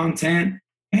of content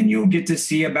and you'll get to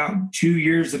see about 2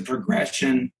 years of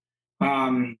progression.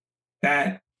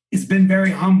 That it's been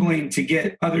very humbling to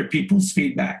get other people's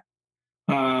feedback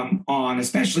on,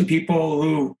 especially people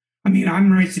who,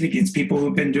 I'm racing against people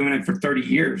who've been doing it for 30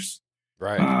 years.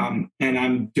 Right. And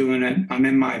I'm doing it. I'm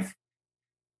in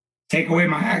take away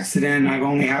my accident. I've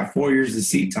only had 4 years of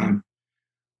seat time,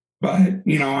 but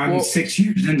I'm 6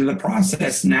 years into the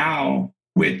process now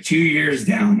with 2 years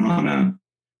down on a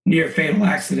near fatal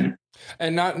accident.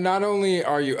 And not only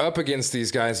are you up against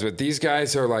these guys, but these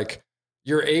guys are like,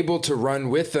 you're able to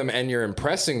run with them and you're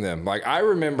impressing them. Like I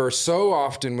remember so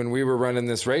often when we were running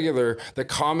this regular, the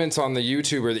comments on the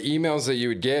YouTube or the emails that you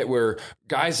would get were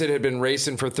guys that had been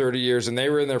racing for 30 years and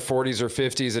they were in their 40s or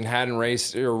 50s and hadn't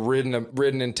raced or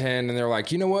ridden in 10. And they're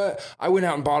like, you know what? I went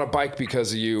out and bought a bike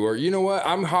because of you. Or you know what?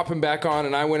 I'm hopping back on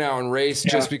and I went out and raced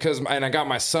just because, and I got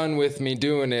my son with me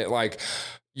doing it. Like,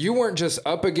 you weren't just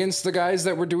up against the guys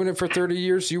that were doing it for 30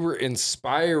 years. You were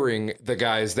inspiring the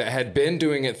guys that had been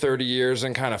doing it 30 years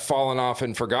and kind of fallen off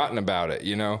and forgotten about it,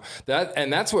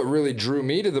 that's what really drew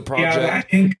me to the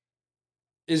project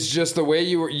is just the way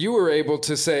you were able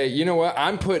to say, you know what,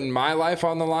 I'm putting my life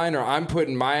on the line or I'm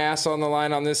putting my ass on the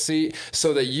line on this seat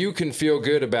so that you can feel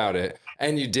good about it.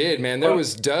 And you did, man. There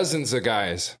was dozens of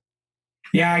guys.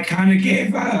 Yeah, I kind of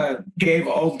gave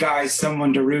old guys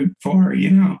someone to root for, you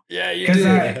know. Yeah, you Because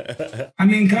did. I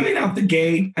mean, coming out the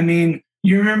gate, I mean,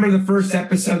 you remember the first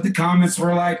episode, the comments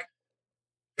were like,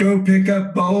 "Go pick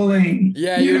up bowling."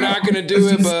 Yeah, you're not gonna do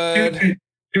it, bud. Stupid.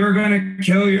 You're gonna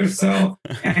kill yourself.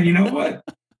 And you know what?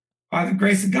 By the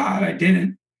grace of God, I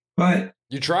didn't. But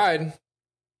You tried.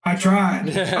 I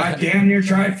tried. I damn near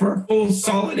tried for a full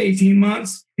solid 18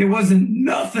 months. It wasn't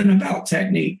nothing about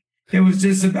technique. It was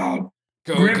just about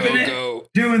gripping it,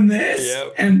 doing this,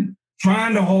 Yep. and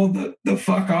trying to hold the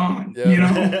fuck on. Yep. You know?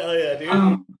 Hell yeah,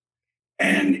 dude.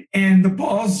 And the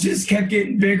balls just kept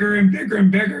getting bigger and bigger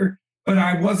and bigger, but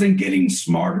I wasn't getting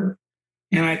smarter.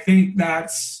 And I think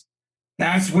that's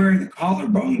where the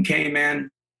collarbone came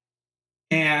in.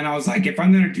 And I was like, if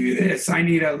I'm going to do this, I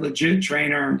need a legit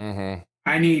trainer. Mm-hmm.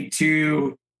 I need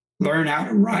to learn how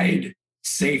to ride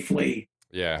safely.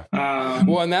 Yeah.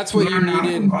 Well, and that's what you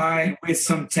needed. Ride with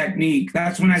some technique.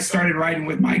 That's when I started riding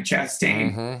with Mike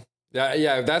Chastain. Mm-hmm.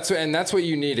 Yeah. That's what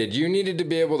you needed. You needed to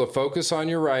be able to focus on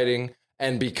your riding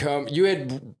and become. You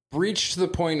had reached the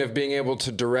point of being able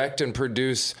to direct and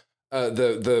produce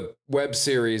the web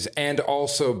series and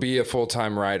also be a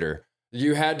full-time rider.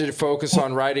 You had to focus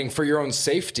on riding for your own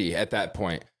safety at that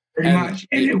point. Pretty much.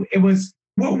 And it was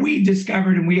what we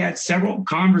discovered, and we had several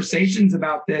conversations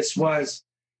about this, was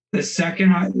the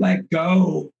second I let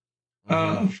go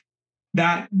of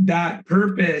that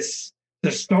purpose,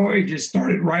 the story just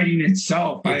started writing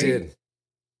itself. It did.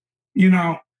 You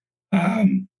know,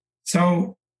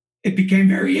 so it became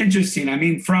very interesting. I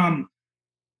mean, from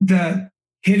the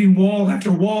hitting wall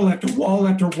after wall after wall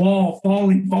after wall,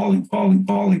 falling,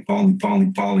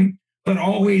 but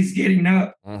always getting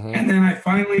up. Mm-hmm. And then I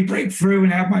finally break through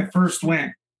and have my first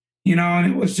win, you know,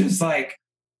 and it was just like,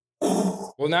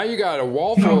 well, now you got a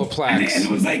wall full of plaques. And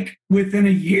it was like within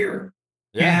a year.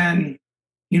 Yeah. And,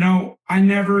 you know, I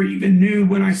never even knew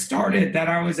when I started that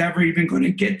I was ever even going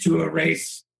to get to a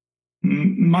race,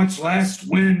 much less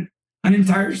win an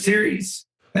entire series.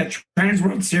 That Trans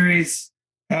World Series,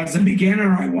 as a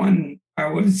beginner, I won. I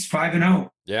was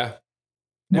 5-0. Yeah.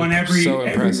 Won every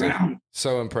round.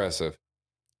 So impressive.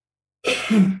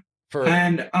 But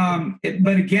again,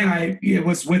 it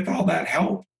was with all that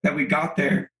help that we got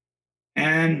there.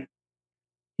 And,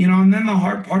 you know, and then the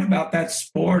hard part about that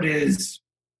sport is,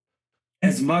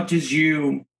 as much as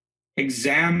you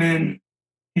examine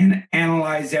and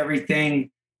analyze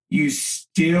everything, you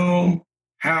still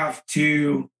have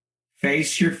to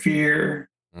face your fear.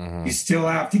 Mm-hmm. You still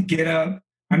have to get up.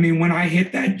 I mean, when I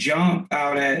hit that jump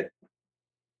out at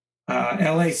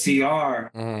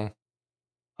LACR,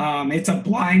 it's a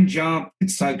blind jump.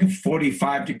 It's like a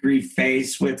 45-degree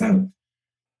face with a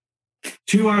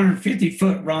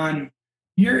 250-foot run.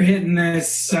 You're hitting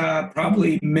this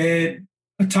probably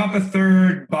top of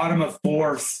third, bottom of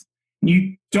fourth.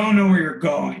 You don't know where you're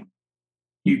going.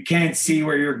 You can't see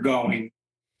where you're going.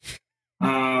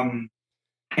 And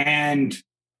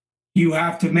you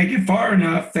have to make it far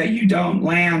enough that you don't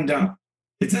land.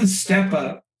 It's a step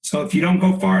up. So if you don't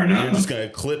go far enough, you're just going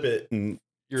to clip it and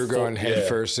you're going head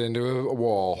first into a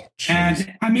wall.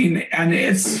 And I mean, and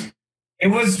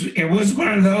it was one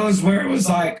of those where it was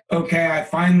like, okay, I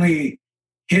finally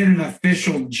hit an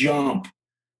official jump,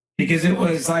 because it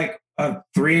was like a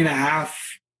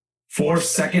 3.5-4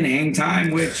 second hang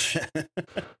time, which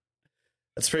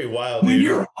that's pretty wild. When dude.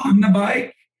 you're on the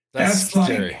bike, that's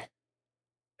scary. Like,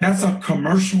 that's a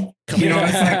commercial. You know,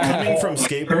 it's like coming from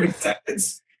skateboard. 30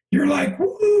 seconds. You're like,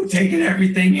 woo, taking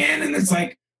everything in, and it's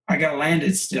like, I gotta land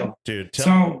it still. Dude,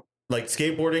 so like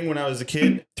skateboarding when I was a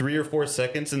kid, 3 or 4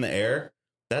 seconds in the air,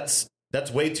 that's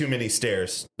way too many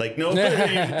stairs. Like, no,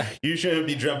 you shouldn't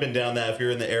be jumping down that if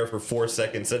you're in the air for 4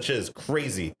 seconds. That shit is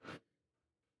crazy.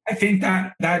 I think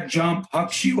that jump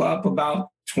hucks you up about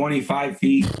 25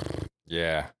 feet.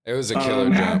 Yeah, it was a killer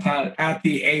jump. At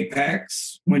the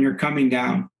apex when you're coming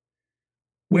down,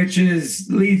 which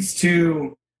leads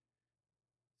to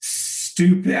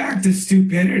active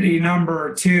stupidity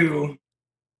number 2,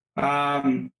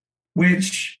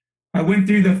 which I went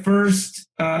through the first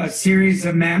series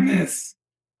of Mammoth.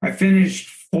 I finished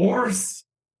 4th.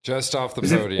 Just off the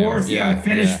podium. 4th? Yeah, I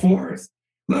finished 4th.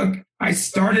 Look, I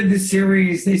started the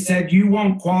series. They said, you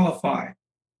won't qualify.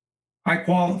 I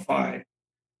qualified.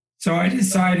 So I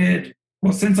decided,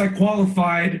 well, since I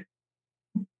qualified,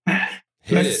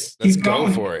 let's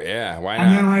go for it. Yeah, why not?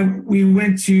 And then we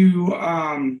went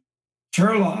to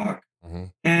Turlock,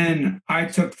 and I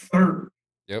took 3rd.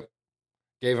 Yep.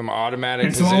 Gave him automatic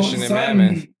and so position in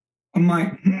Mammoth. I'm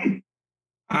like,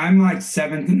 I'm like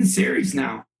 7th in the series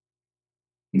now.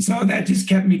 And so that just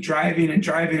kept me driving and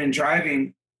driving and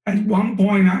driving. At one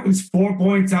point, I was 4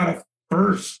 points out of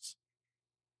first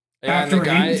And after the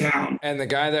guy Hangtown. and the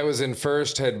guy that was in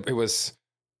first it was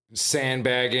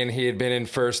sandbagging. He had been in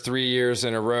first 3 years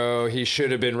in a row. He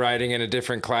should have been riding in a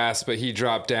different class, but he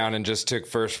dropped down and just took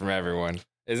first from everyone.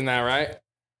 Isn't that right?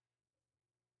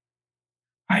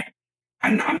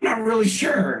 I'm not really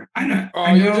sure.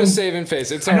 You're just saving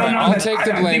face. It's all right. I'll take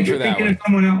the blame for that one.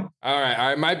 Someone else. All right.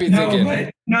 I might be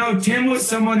thinking. No, Tim was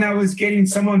someone that was getting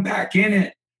someone back in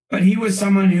it, but he was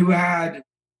someone who had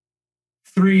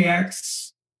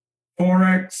 3x,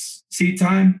 4x seat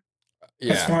time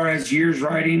as far as years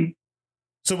riding.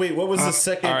 So wait, what was the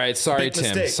second? All right. Sorry, big Tim.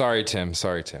 mistake? Sorry, Tim.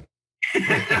 Sorry, Tim.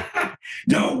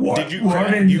 No, Did you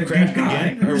Warden's you a crashed good guy.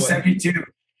 again, or Number what? 72.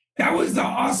 That was the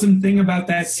awesome thing about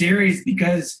that series,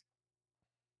 because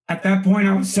at that point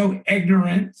I was so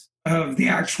ignorant of the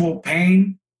actual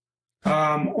pain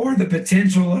or the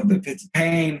potential of the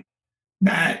pain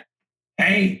that,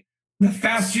 hey, the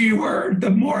faster you were, the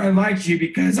more I liked you,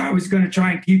 because I was going to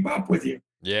try and keep up with you.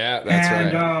 Yeah,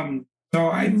 that's right.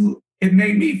 So it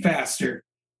made me faster.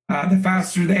 The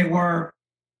faster they were,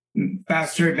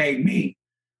 faster it made me.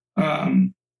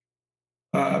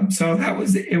 So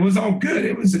it was all good.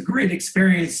 It was a great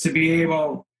experience to be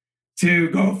able to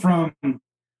go from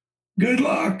good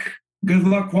luck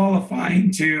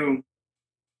qualifying to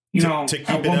keep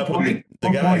it up with the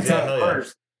guys. Yeah,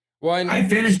 first. Well, I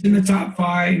finished in the top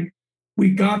 5. We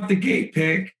got the gate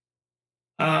pick.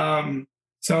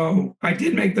 So I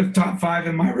did make the top 5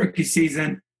 in my rookie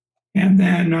season. And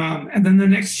then the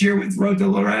next year with Road to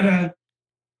Loretta,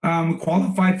 we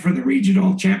qualified for the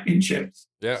regional championships.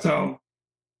 Yeah. So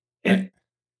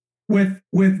with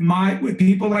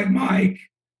people like Mike,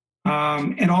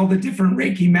 and all the different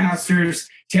Reiki masters,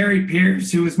 Terry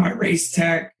Pierce, who was my race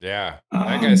tech. Yeah.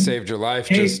 That guy saved your life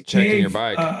just checking your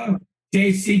bike.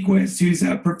 Dave Sequist, who's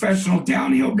a professional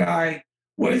downhill guy,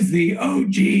 was the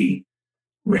OG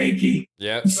Reiki.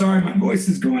 Yeah. Sorry, my voice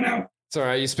is going out. It's all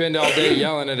right. You spend all day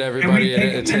yelling at everybody. Can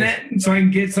we take a minute so I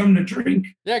can get something to drink?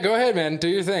 Yeah, go ahead, man. Do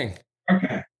your thing.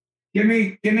 Okay. Give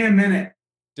me a minute.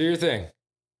 Do your thing.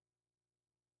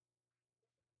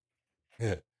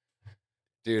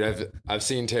 Dude, I've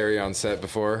seen Terry on set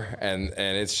before, and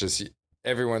it's just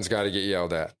everyone's got to get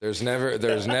yelled at. There's never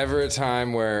a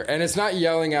time where, and it's not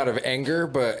yelling out of anger,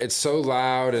 but it's so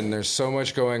loud and there's so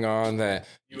much going on that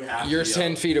you're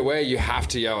 10 feet away. You have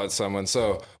to yell at someone.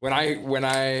 So when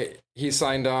he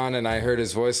signed on and I heard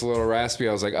his voice a little raspy,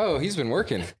 I was like, oh, he's been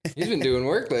working. He's been doing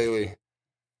work lately.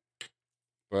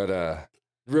 But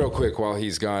real quick while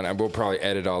he's gone, I will probably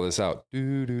edit all this out. That's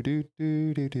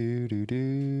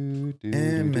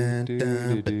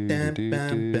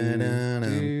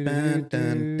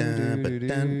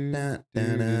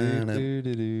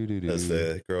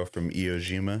the girl from Iwo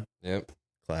Jima. Yep.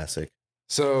 Classic.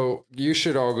 So you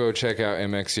should all go check out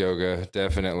MX Yoga.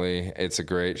 Definitely. It's a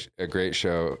great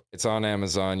show. It's on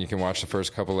Amazon. You can watch the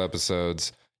first couple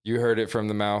episodes. You heard it from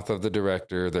the mouth of the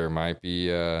director. There might be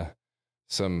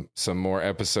some more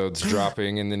episodes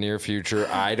dropping in the near future.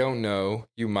 I don't know.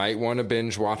 You might want to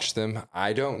binge watch them.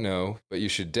 I don't know, but you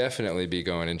should definitely be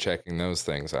going and checking those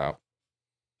things out.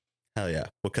 Hell yeah.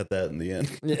 We'll cut that in the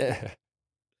end. Yeah.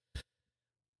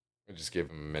 We'll just give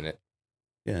them a minute.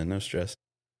 Yeah, no stress.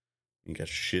 You got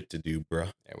shit to do, bro.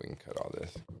 Yeah, we can cut all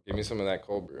this. Give me some of that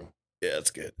cold brew. Yeah,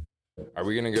 that's good. Are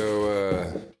we going to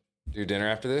go do dinner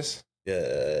after this?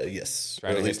 Yeah, yes.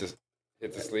 Trying to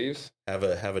hit the sleeves? Have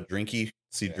a drinky.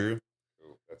 See Drew.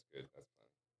 Ooh, that's good. That's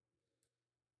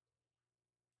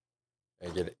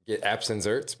fun. Hey, get apps and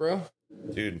zerts, bro.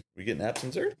 Dude, we getting apps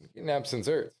and zerts? Getting apps and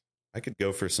zerts. I could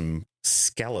go for some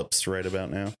scallops right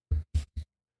about now.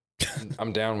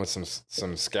 I'm down with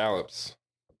some scallops.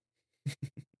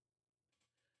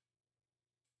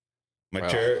 My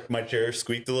chair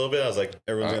squeaked a little bit. I was like,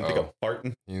 everyone's gonna think I'm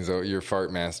farting. He's your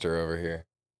fart master over here.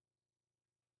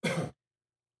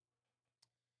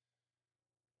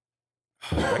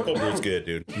 That cold brew's good,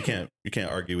 dude. You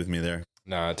can't argue with me there.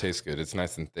 No, it tastes good. It's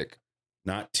nice and thick.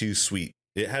 Not too sweet.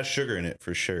 It has sugar in it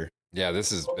for sure. Yeah, this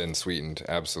has been sweetened.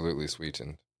 Absolutely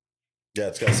sweetened. Yeah,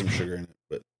 it's got some sugar in it,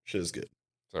 but shit is good.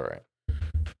 It's all right.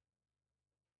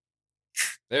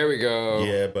 There we go.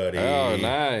 Yeah, buddy. Oh,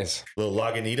 nice. Little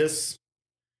Lagunitas.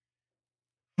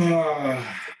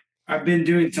 I've been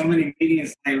doing so many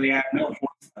meetings lately. I have no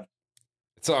voice.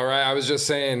 It's all right. I was just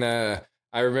saying,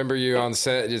 I remember you on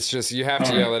set. It's just you have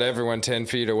to yell at everyone 10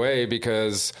 feet away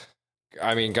because,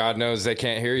 I mean, God knows they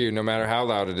can't hear you no matter how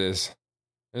loud it is.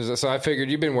 So I figured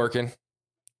you've been working.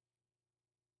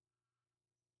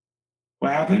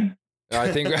 What happened?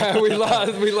 I think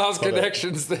we lost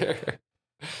connections there.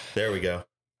 There we go.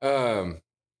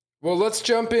 Well, let's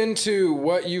jump into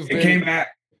what you've been. It came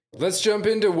back. Let's jump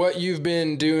into what you've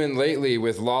been doing lately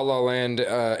with La La Land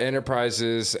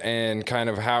Enterprises and kind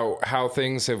of how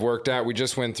things have worked out. We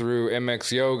just went through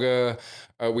MX Yoga.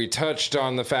 We touched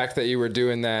on the fact that you were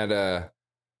doing that.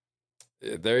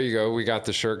 There you go. We got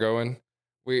the shirt going.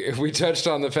 We touched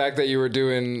on the fact that you were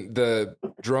doing the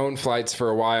drone flights for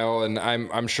a while, and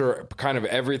I'm sure kind of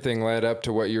everything led up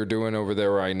to what you're doing over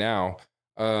there right now.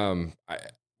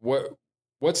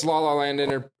 What's La La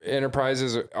Land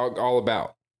Enterprises all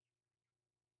about?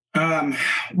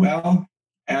 Well,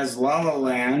 as La La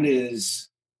Land is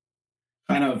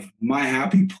kind of my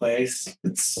happy place,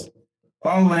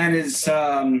 La La Land is,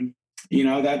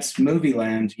 that's movie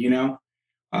land,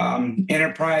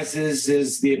 Enterprises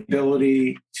is the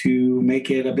ability to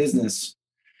make it a business.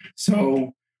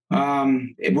 So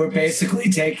we're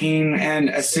basically taking an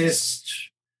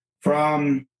assist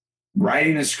from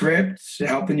writing a script,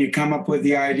 helping you come up with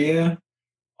the idea,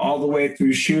 all the way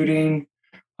through shooting,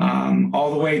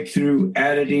 all the way through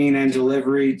editing and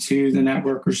delivery to the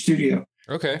network or studio.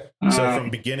 Okay. So from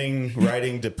beginning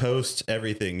writing to post,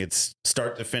 everything, it's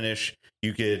start to finish.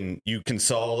 You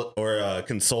consult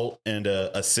and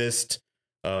assist,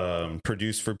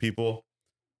 produce for people.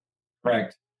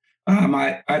 Correct.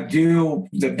 I do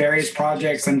the various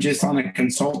projects. I'm just on a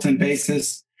consultant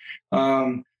basis.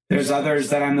 There's others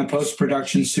that I'm the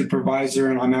post-production supervisor,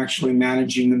 and I'm actually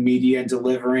managing the media and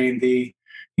delivering the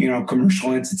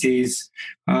commercial entities.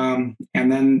 And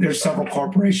then there's several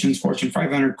corporations, Fortune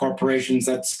 500 corporations.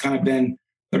 That's kind of been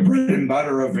the bread and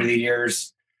butter over the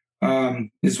years,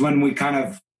 is when we kind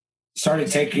of started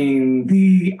taking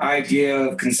the idea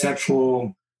of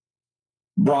conceptual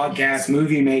broadcast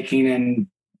movie making and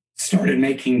started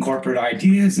making corporate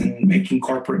ideas and making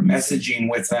corporate messaging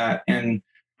with that. And,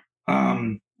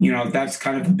 that's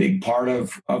kind of a big part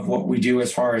of what we do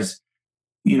as far as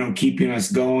keeping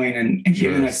us going and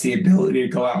giving us the ability to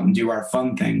go out and do our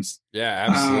fun things. Yeah,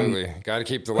 absolutely. Got to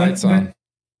keep the lights on.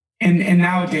 And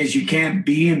nowadays you can't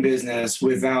be in business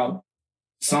without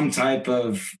some type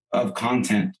of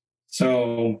content.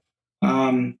 So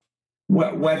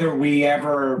whether we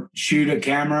ever shoot a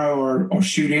camera or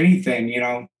shoot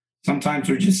anything, sometimes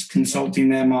we're just consulting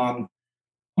them on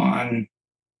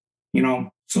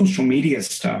social media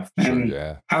stuff and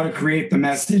how to create the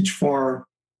message for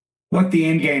what the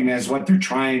end game is, what they're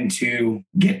trying to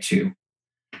get to.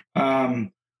 A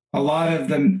lot of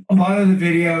the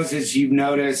videos, as you've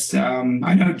noticed,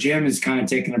 I know Jim is kind of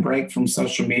taking a break from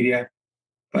social media,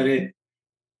 but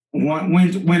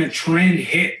when a trend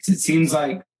hits, it seems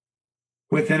like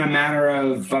within a matter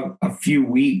of a few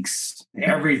weeks,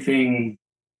 everything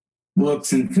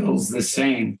looks and feels the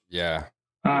same. Yeah.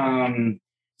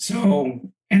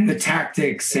 And the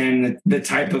tactics and the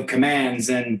type of commands.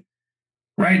 And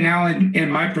right now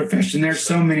in my profession, there's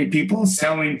so many people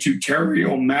selling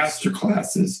tutorial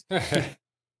masterclasses.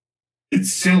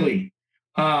 It's silly.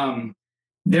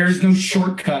 There's no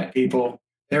shortcut, people.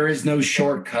 There is no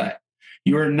shortcut.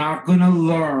 You are not going to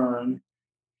learn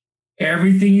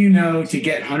everything you know to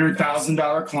get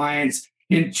 $100,000 clients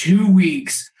in 2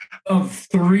 weeks of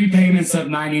 3 payments of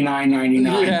 $99.99.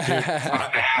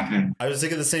 Yeah. I was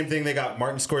thinking the same thing. They got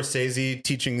Martin Scorsese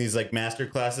teaching these like master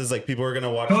classes. Like people are going to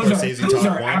watch those Scorsese are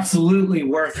talk once. Absolutely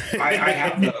worth. I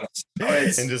have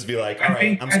those. And just be like, all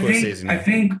right, I'm Scorsese now. I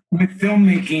think with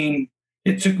filmmaking,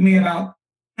 it took me about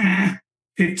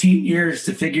 15 years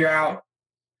to figure out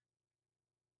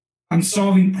I'm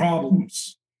solving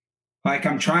problems. Like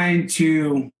I'm trying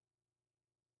to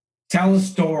tell a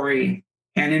story,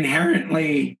 and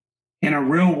inherently in a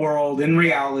real world, in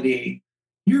reality,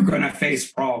 you're going to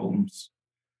face problems.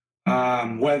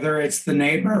 Whether it's the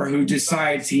neighbor who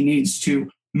decides he needs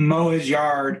to mow his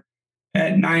yard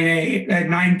at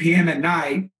 9 p.m. at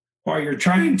night, or you're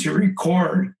trying to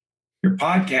record your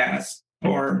podcast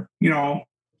or,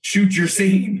 shoot your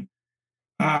scene.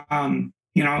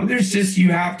 There's just,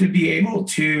 you have to be able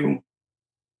to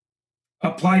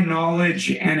apply knowledge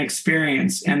and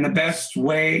experience. And the best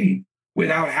way,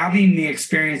 without having the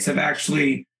experience of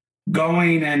actually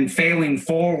going and failing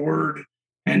forward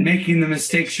and making the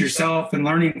mistakes yourself and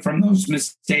learning from those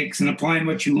mistakes and applying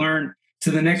what you learn to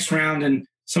the next round and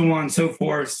so on and so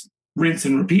forth, rinse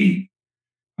and repeat.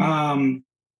 And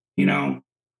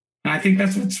I think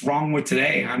that's what's wrong with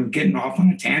today. I'm getting off on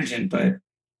a tangent, but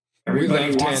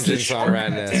everybody wants to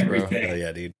shortcut to everything. Oh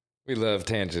yeah, dude. We love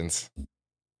tangents.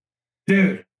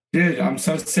 Dude, I'm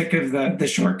so sick of the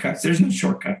shortcuts. There's no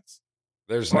shortcuts.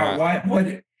 There's not.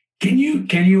 What can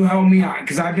you help me out?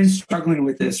 Because I've been struggling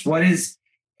with this. What is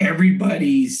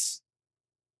everybody's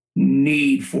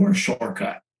need for a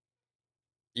shortcut?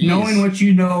 Knowing what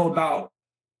you know about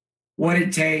what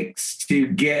it takes to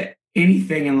get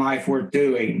anything in life worth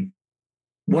doing,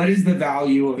 what is the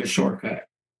value of a shortcut?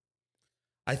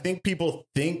 I think people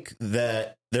think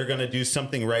that they're going to do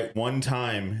something right one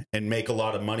time and make a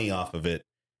lot of money off of it.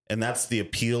 And that's the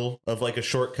appeal of like a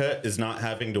shortcut, is not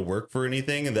having to work for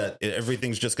anything, and that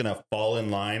everything's just going to fall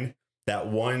in line that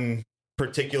one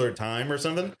particular time or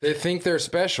something. They think they're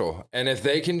special. And if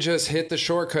they can just hit the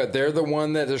shortcut, they're the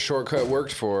one that the shortcut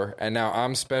worked for. And now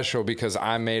I'm special because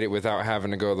I made it without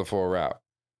having to go the full route.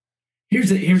 Here's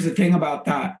the thing about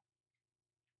that.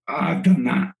 I've done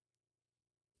that.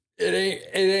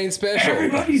 It ain't special.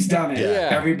 Everybody's done it. Yeah.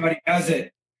 Everybody does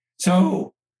it.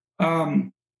 So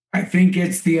I think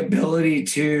it's the ability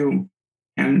to,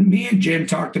 and me and Jim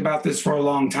talked about this for a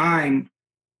long time,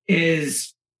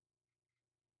 is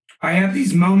I have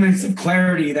these moments of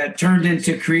clarity that turned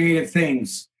into creative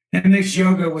things. And mixed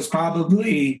yoga was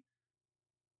probably,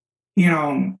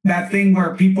 that thing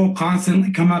where people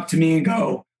constantly come up to me and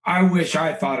go, I wish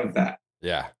I thought of that.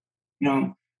 Yeah.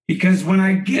 Because when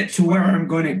I get to where I'm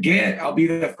going to get, I'll be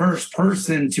the first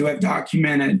person to have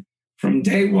documented from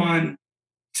day one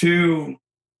to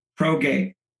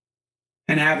ProGate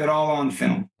and have it all on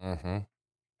film. Mm-hmm.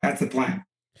 That's the plan.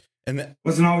 And that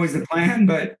wasn't always the plan,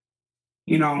 but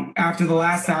after the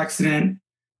last accident,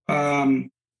 I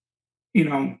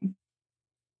know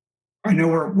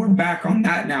we're back on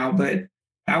that now, but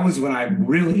that was when I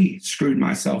really screwed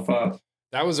myself up.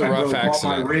 That was a rough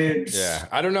accident. All my ribs. Yeah.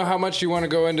 I don't know how much you want to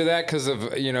go into that because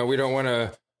of, we don't want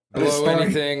to blow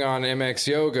anything on MX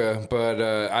Yoga, but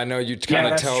I know you kind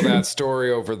of tell that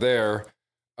story over there.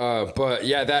 But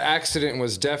yeah, that accident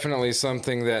was definitely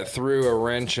something that threw a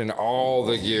wrench in all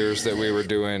the gears that we were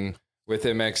doing with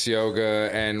MX Yoga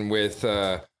and with,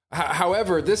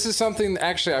 however, this is something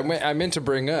actually I meant to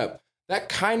bring up. That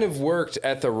kind of worked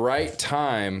at the right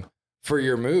time for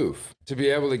your move to be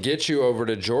able to get you over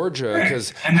to Georgia.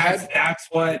 And that's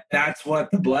what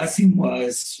the blessing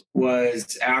was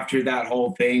after that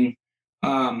whole thing,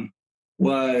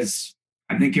 was,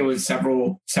 I think it was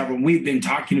several, we've been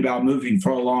talking about moving for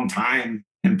a long time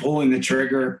and pulling the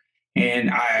trigger. And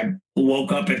I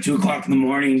woke up at 2:00 in the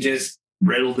morning, just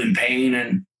riddled in pain.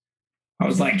 And I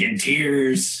was like in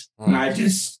tears. And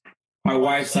my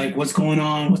wife's like, what's going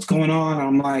on? What's going on?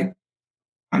 I'm like,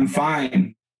 I'm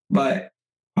fine, but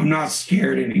I'm not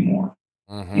scared anymore.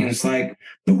 Mm-hmm. And it's like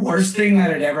the worst thing that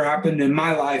had ever happened in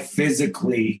my life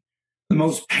physically, the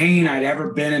most pain I'd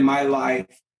ever been in my life,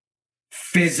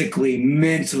 physically,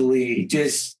 mentally,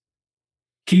 just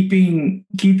keeping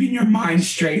your mind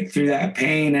straight through that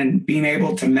pain and being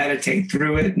able to meditate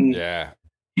through it and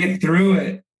get through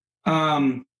it.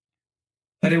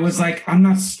 But it was like, I'm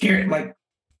not scared. Like,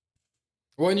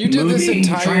 when you did this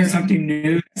entire trying something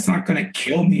new, it's not going to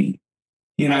kill me.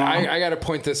 I got to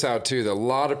point this out too. That a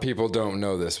lot of people don't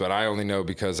know this, but I only know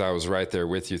because I was right there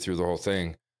with you through the whole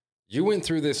thing. You went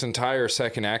through this entire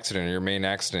second accident, or your main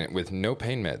accident, with no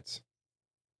pain meds,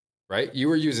 right? You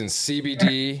were using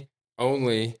CBD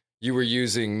only. You were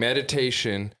using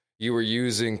meditation. You were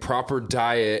using proper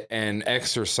diet and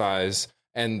exercise.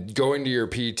 And going to your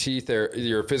PT,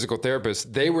 your physical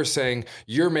therapist, they were saying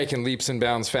you're making leaps and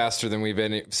bounds faster than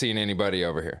we've seen anybody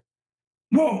over here.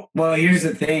 Well, here's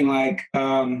the thing. Like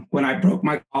when I broke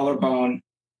my collarbone,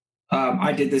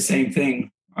 I did the same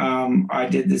thing.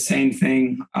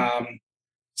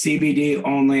 CBD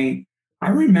only. I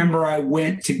remember I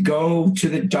went to go to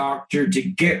the doctor to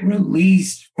get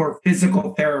released for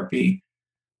physical therapy.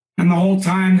 And the whole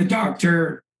time the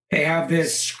doctor, they have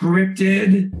this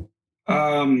scripted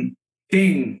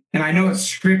thing. And I know it's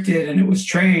scripted and it was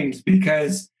trained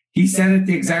because he said it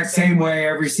the exact same way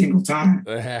every single time.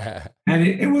 And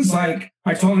it was like,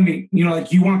 I told him,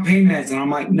 like, you want pain meds? And I'm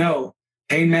like, no,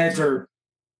 pain meds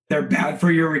they're bad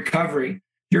for your recovery.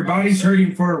 Your body's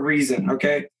hurting for a reason.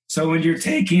 Okay. So when you're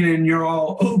taking and you're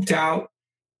all oped out,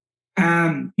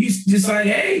 you decide,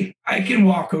 hey, I can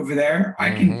walk over there.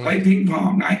 I can play ping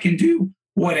pong. I can do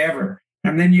whatever.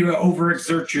 And then you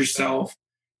overexert yourself.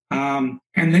 And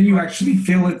then you actually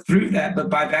feel it through that. But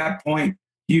by that point,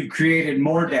 you've created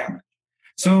more damage.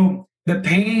 So the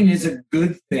pain is a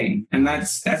good thing. And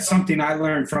that's something I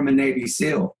learned from a Navy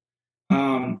SEAL.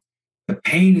 The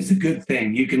pain is a good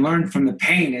thing. You can learn from the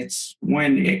pain. It's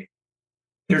when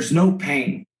there's no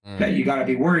pain that you got to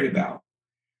be worried about.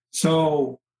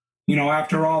 So,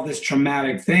 after all this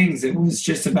traumatic things, it was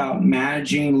just about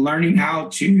learning how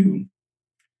to,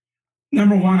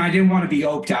 number one, I didn't want to be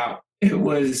oped out.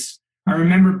 I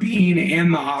remember being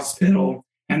in the hospital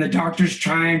and the doctor's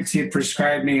trying to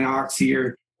prescribe me oxy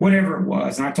or whatever it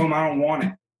was. And I told him I don't want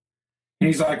it. And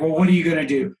he's like, well, what are you going to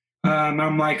do?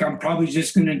 I'm like, I'm probably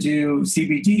just going to do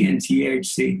CBD and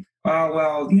THC.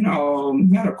 well, you know,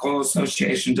 medical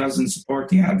association doesn't support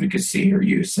the advocacy or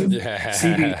use of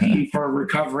CBD for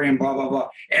recovery and blah, blah, blah.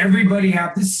 Everybody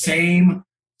have the same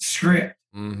script,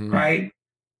 right?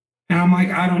 And I'm like,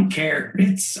 I don't care.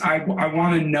 I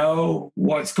want to know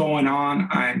what's going on.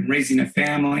 I'm raising a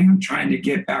family. I'm trying to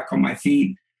get back on my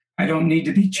feet. I don't need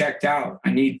to be checked out.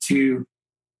 I need to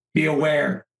be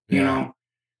aware, you know?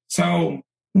 So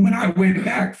when I went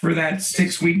back for that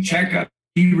 6-week checkup,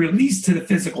 he released to the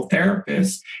physical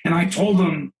therapist. And I told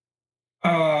him,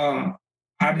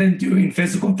 I've been doing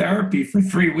physical therapy for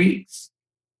 3 weeks.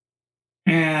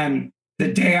 And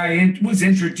the day I was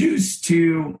introduced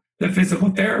to the physical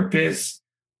therapist,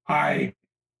 I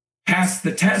passed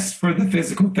the test for the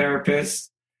physical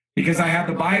therapist because I had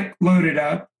the bike loaded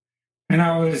up and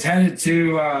I was headed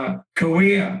to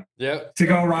Kauai to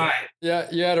go ride. Yeah,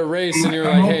 you had a race and you were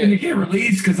I'm like, hoping hey. to get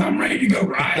released because I'm ready to go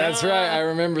ride. That's right. I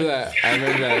remember that,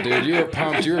 dude. You were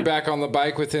pumped. You were back on the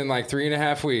bike within like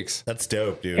 3.5 weeks. That's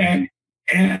dope, dude. And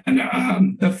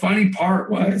the funny part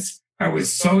was I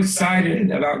was so excited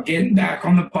about getting back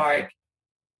on the bike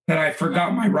that I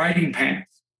forgot my riding pants.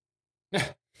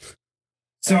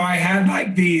 So I had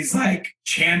like these like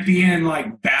champion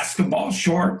like basketball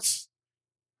shorts.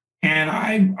 And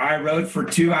I rode for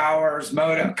 2 hours,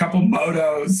 a couple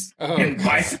motos in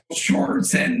bicycle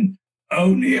shorts and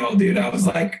O'Neill, dude. I was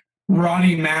like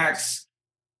Ronnie Mac's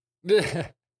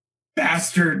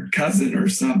bastard cousin or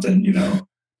something, you know.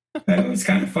 It was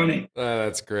kind of funny.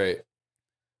 That's great.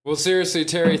 Well, seriously,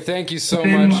 Terry, thank you so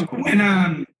much.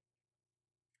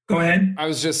 Go ahead. I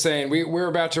was just saying we're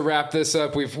about to wrap this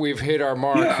up. We've hit our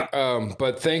mark.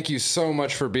 But thank you so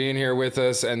much for being here with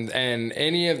us and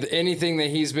anything that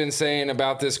he's been saying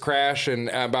about this crash and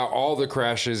about all the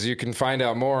crashes, you can find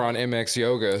out more on MX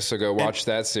Yoga. So go watch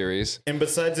that series. And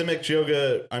besides MX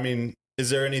Yoga, I mean, is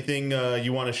there anything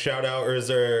you want to shout out, or is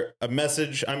there a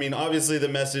message? I mean, obviously the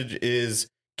message is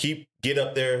get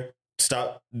up there,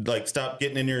 stop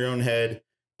getting in your own head.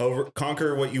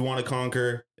 Conquer what you want to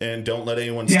conquer, and don't let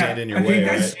anyone stand in your way. I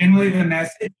think that's generally the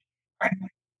message.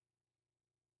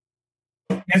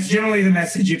 That's generally the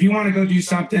message. If you want to go do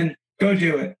something, go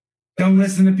do it. Don't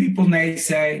listen to people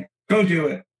naysay. Go do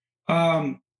it.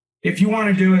 If you want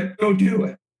to do it, go do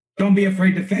it. Don't be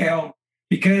afraid to fail,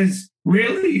 because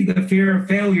really the fear of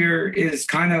failure is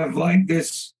kind of like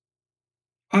this.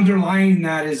 Underlying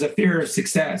that is a fear of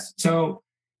success. So,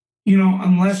 you know,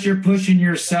 unless you're pushing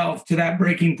yourself to that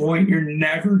breaking point, you're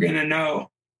never going to know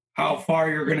how far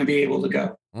you're going to be able to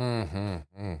go.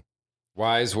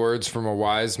 Wise words from a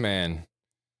wise man.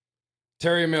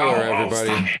 Terry Miller,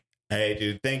 everybody. Hey,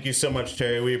 dude, thank you so much,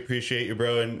 Terry. We appreciate you,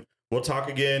 bro. And we'll talk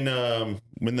again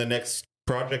when the next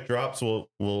project drops.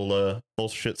 We'll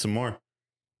bullshit some more.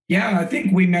 Yeah, I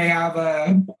think we may have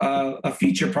a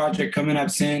feature project coming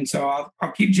up soon. So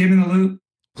I'll keep Jim in the loop.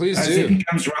 Please as do. it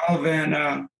becomes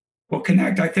relevant. We'll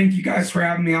connect. I thank you guys for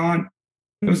having me on.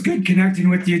 It was good connecting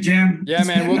with you, Jim. Yeah,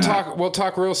 man. We'll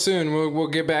talk real soon. We'll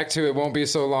get back to it. Won't be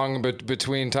so long, but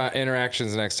between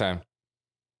interactions next time.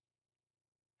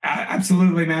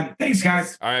 Absolutely, man. Thanks,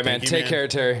 guys. All right, man. Take care,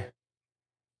 Terry.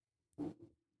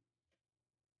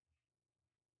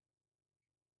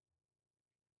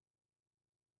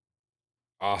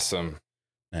 Awesome.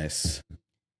 Nice.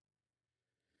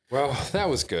 Well, that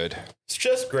was good. It's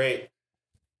just great.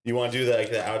 You want to do the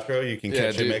outro? You can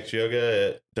catch MX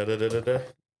Yoga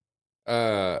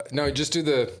at no, just do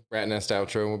the Rat Nest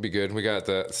outro. We'll be good. We got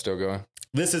that still going.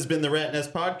 This has been the Rat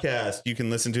Nest Podcast. You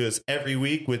can listen to us every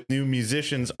week with new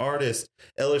musicians, artists,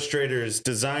 illustrators,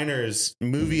 designers,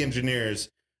 movie engineers,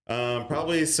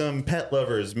 probably some pet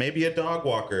lovers, maybe a dog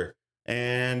walker.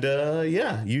 And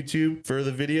YouTube for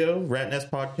the video,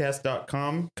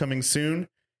 ratnestpodcast.com, coming soon.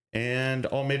 And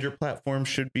all major platforms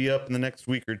should be up in the next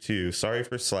week or two. Sorry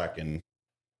for slacking.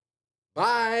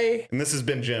 Bye. And this has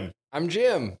been Jim. I'm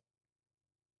Jim.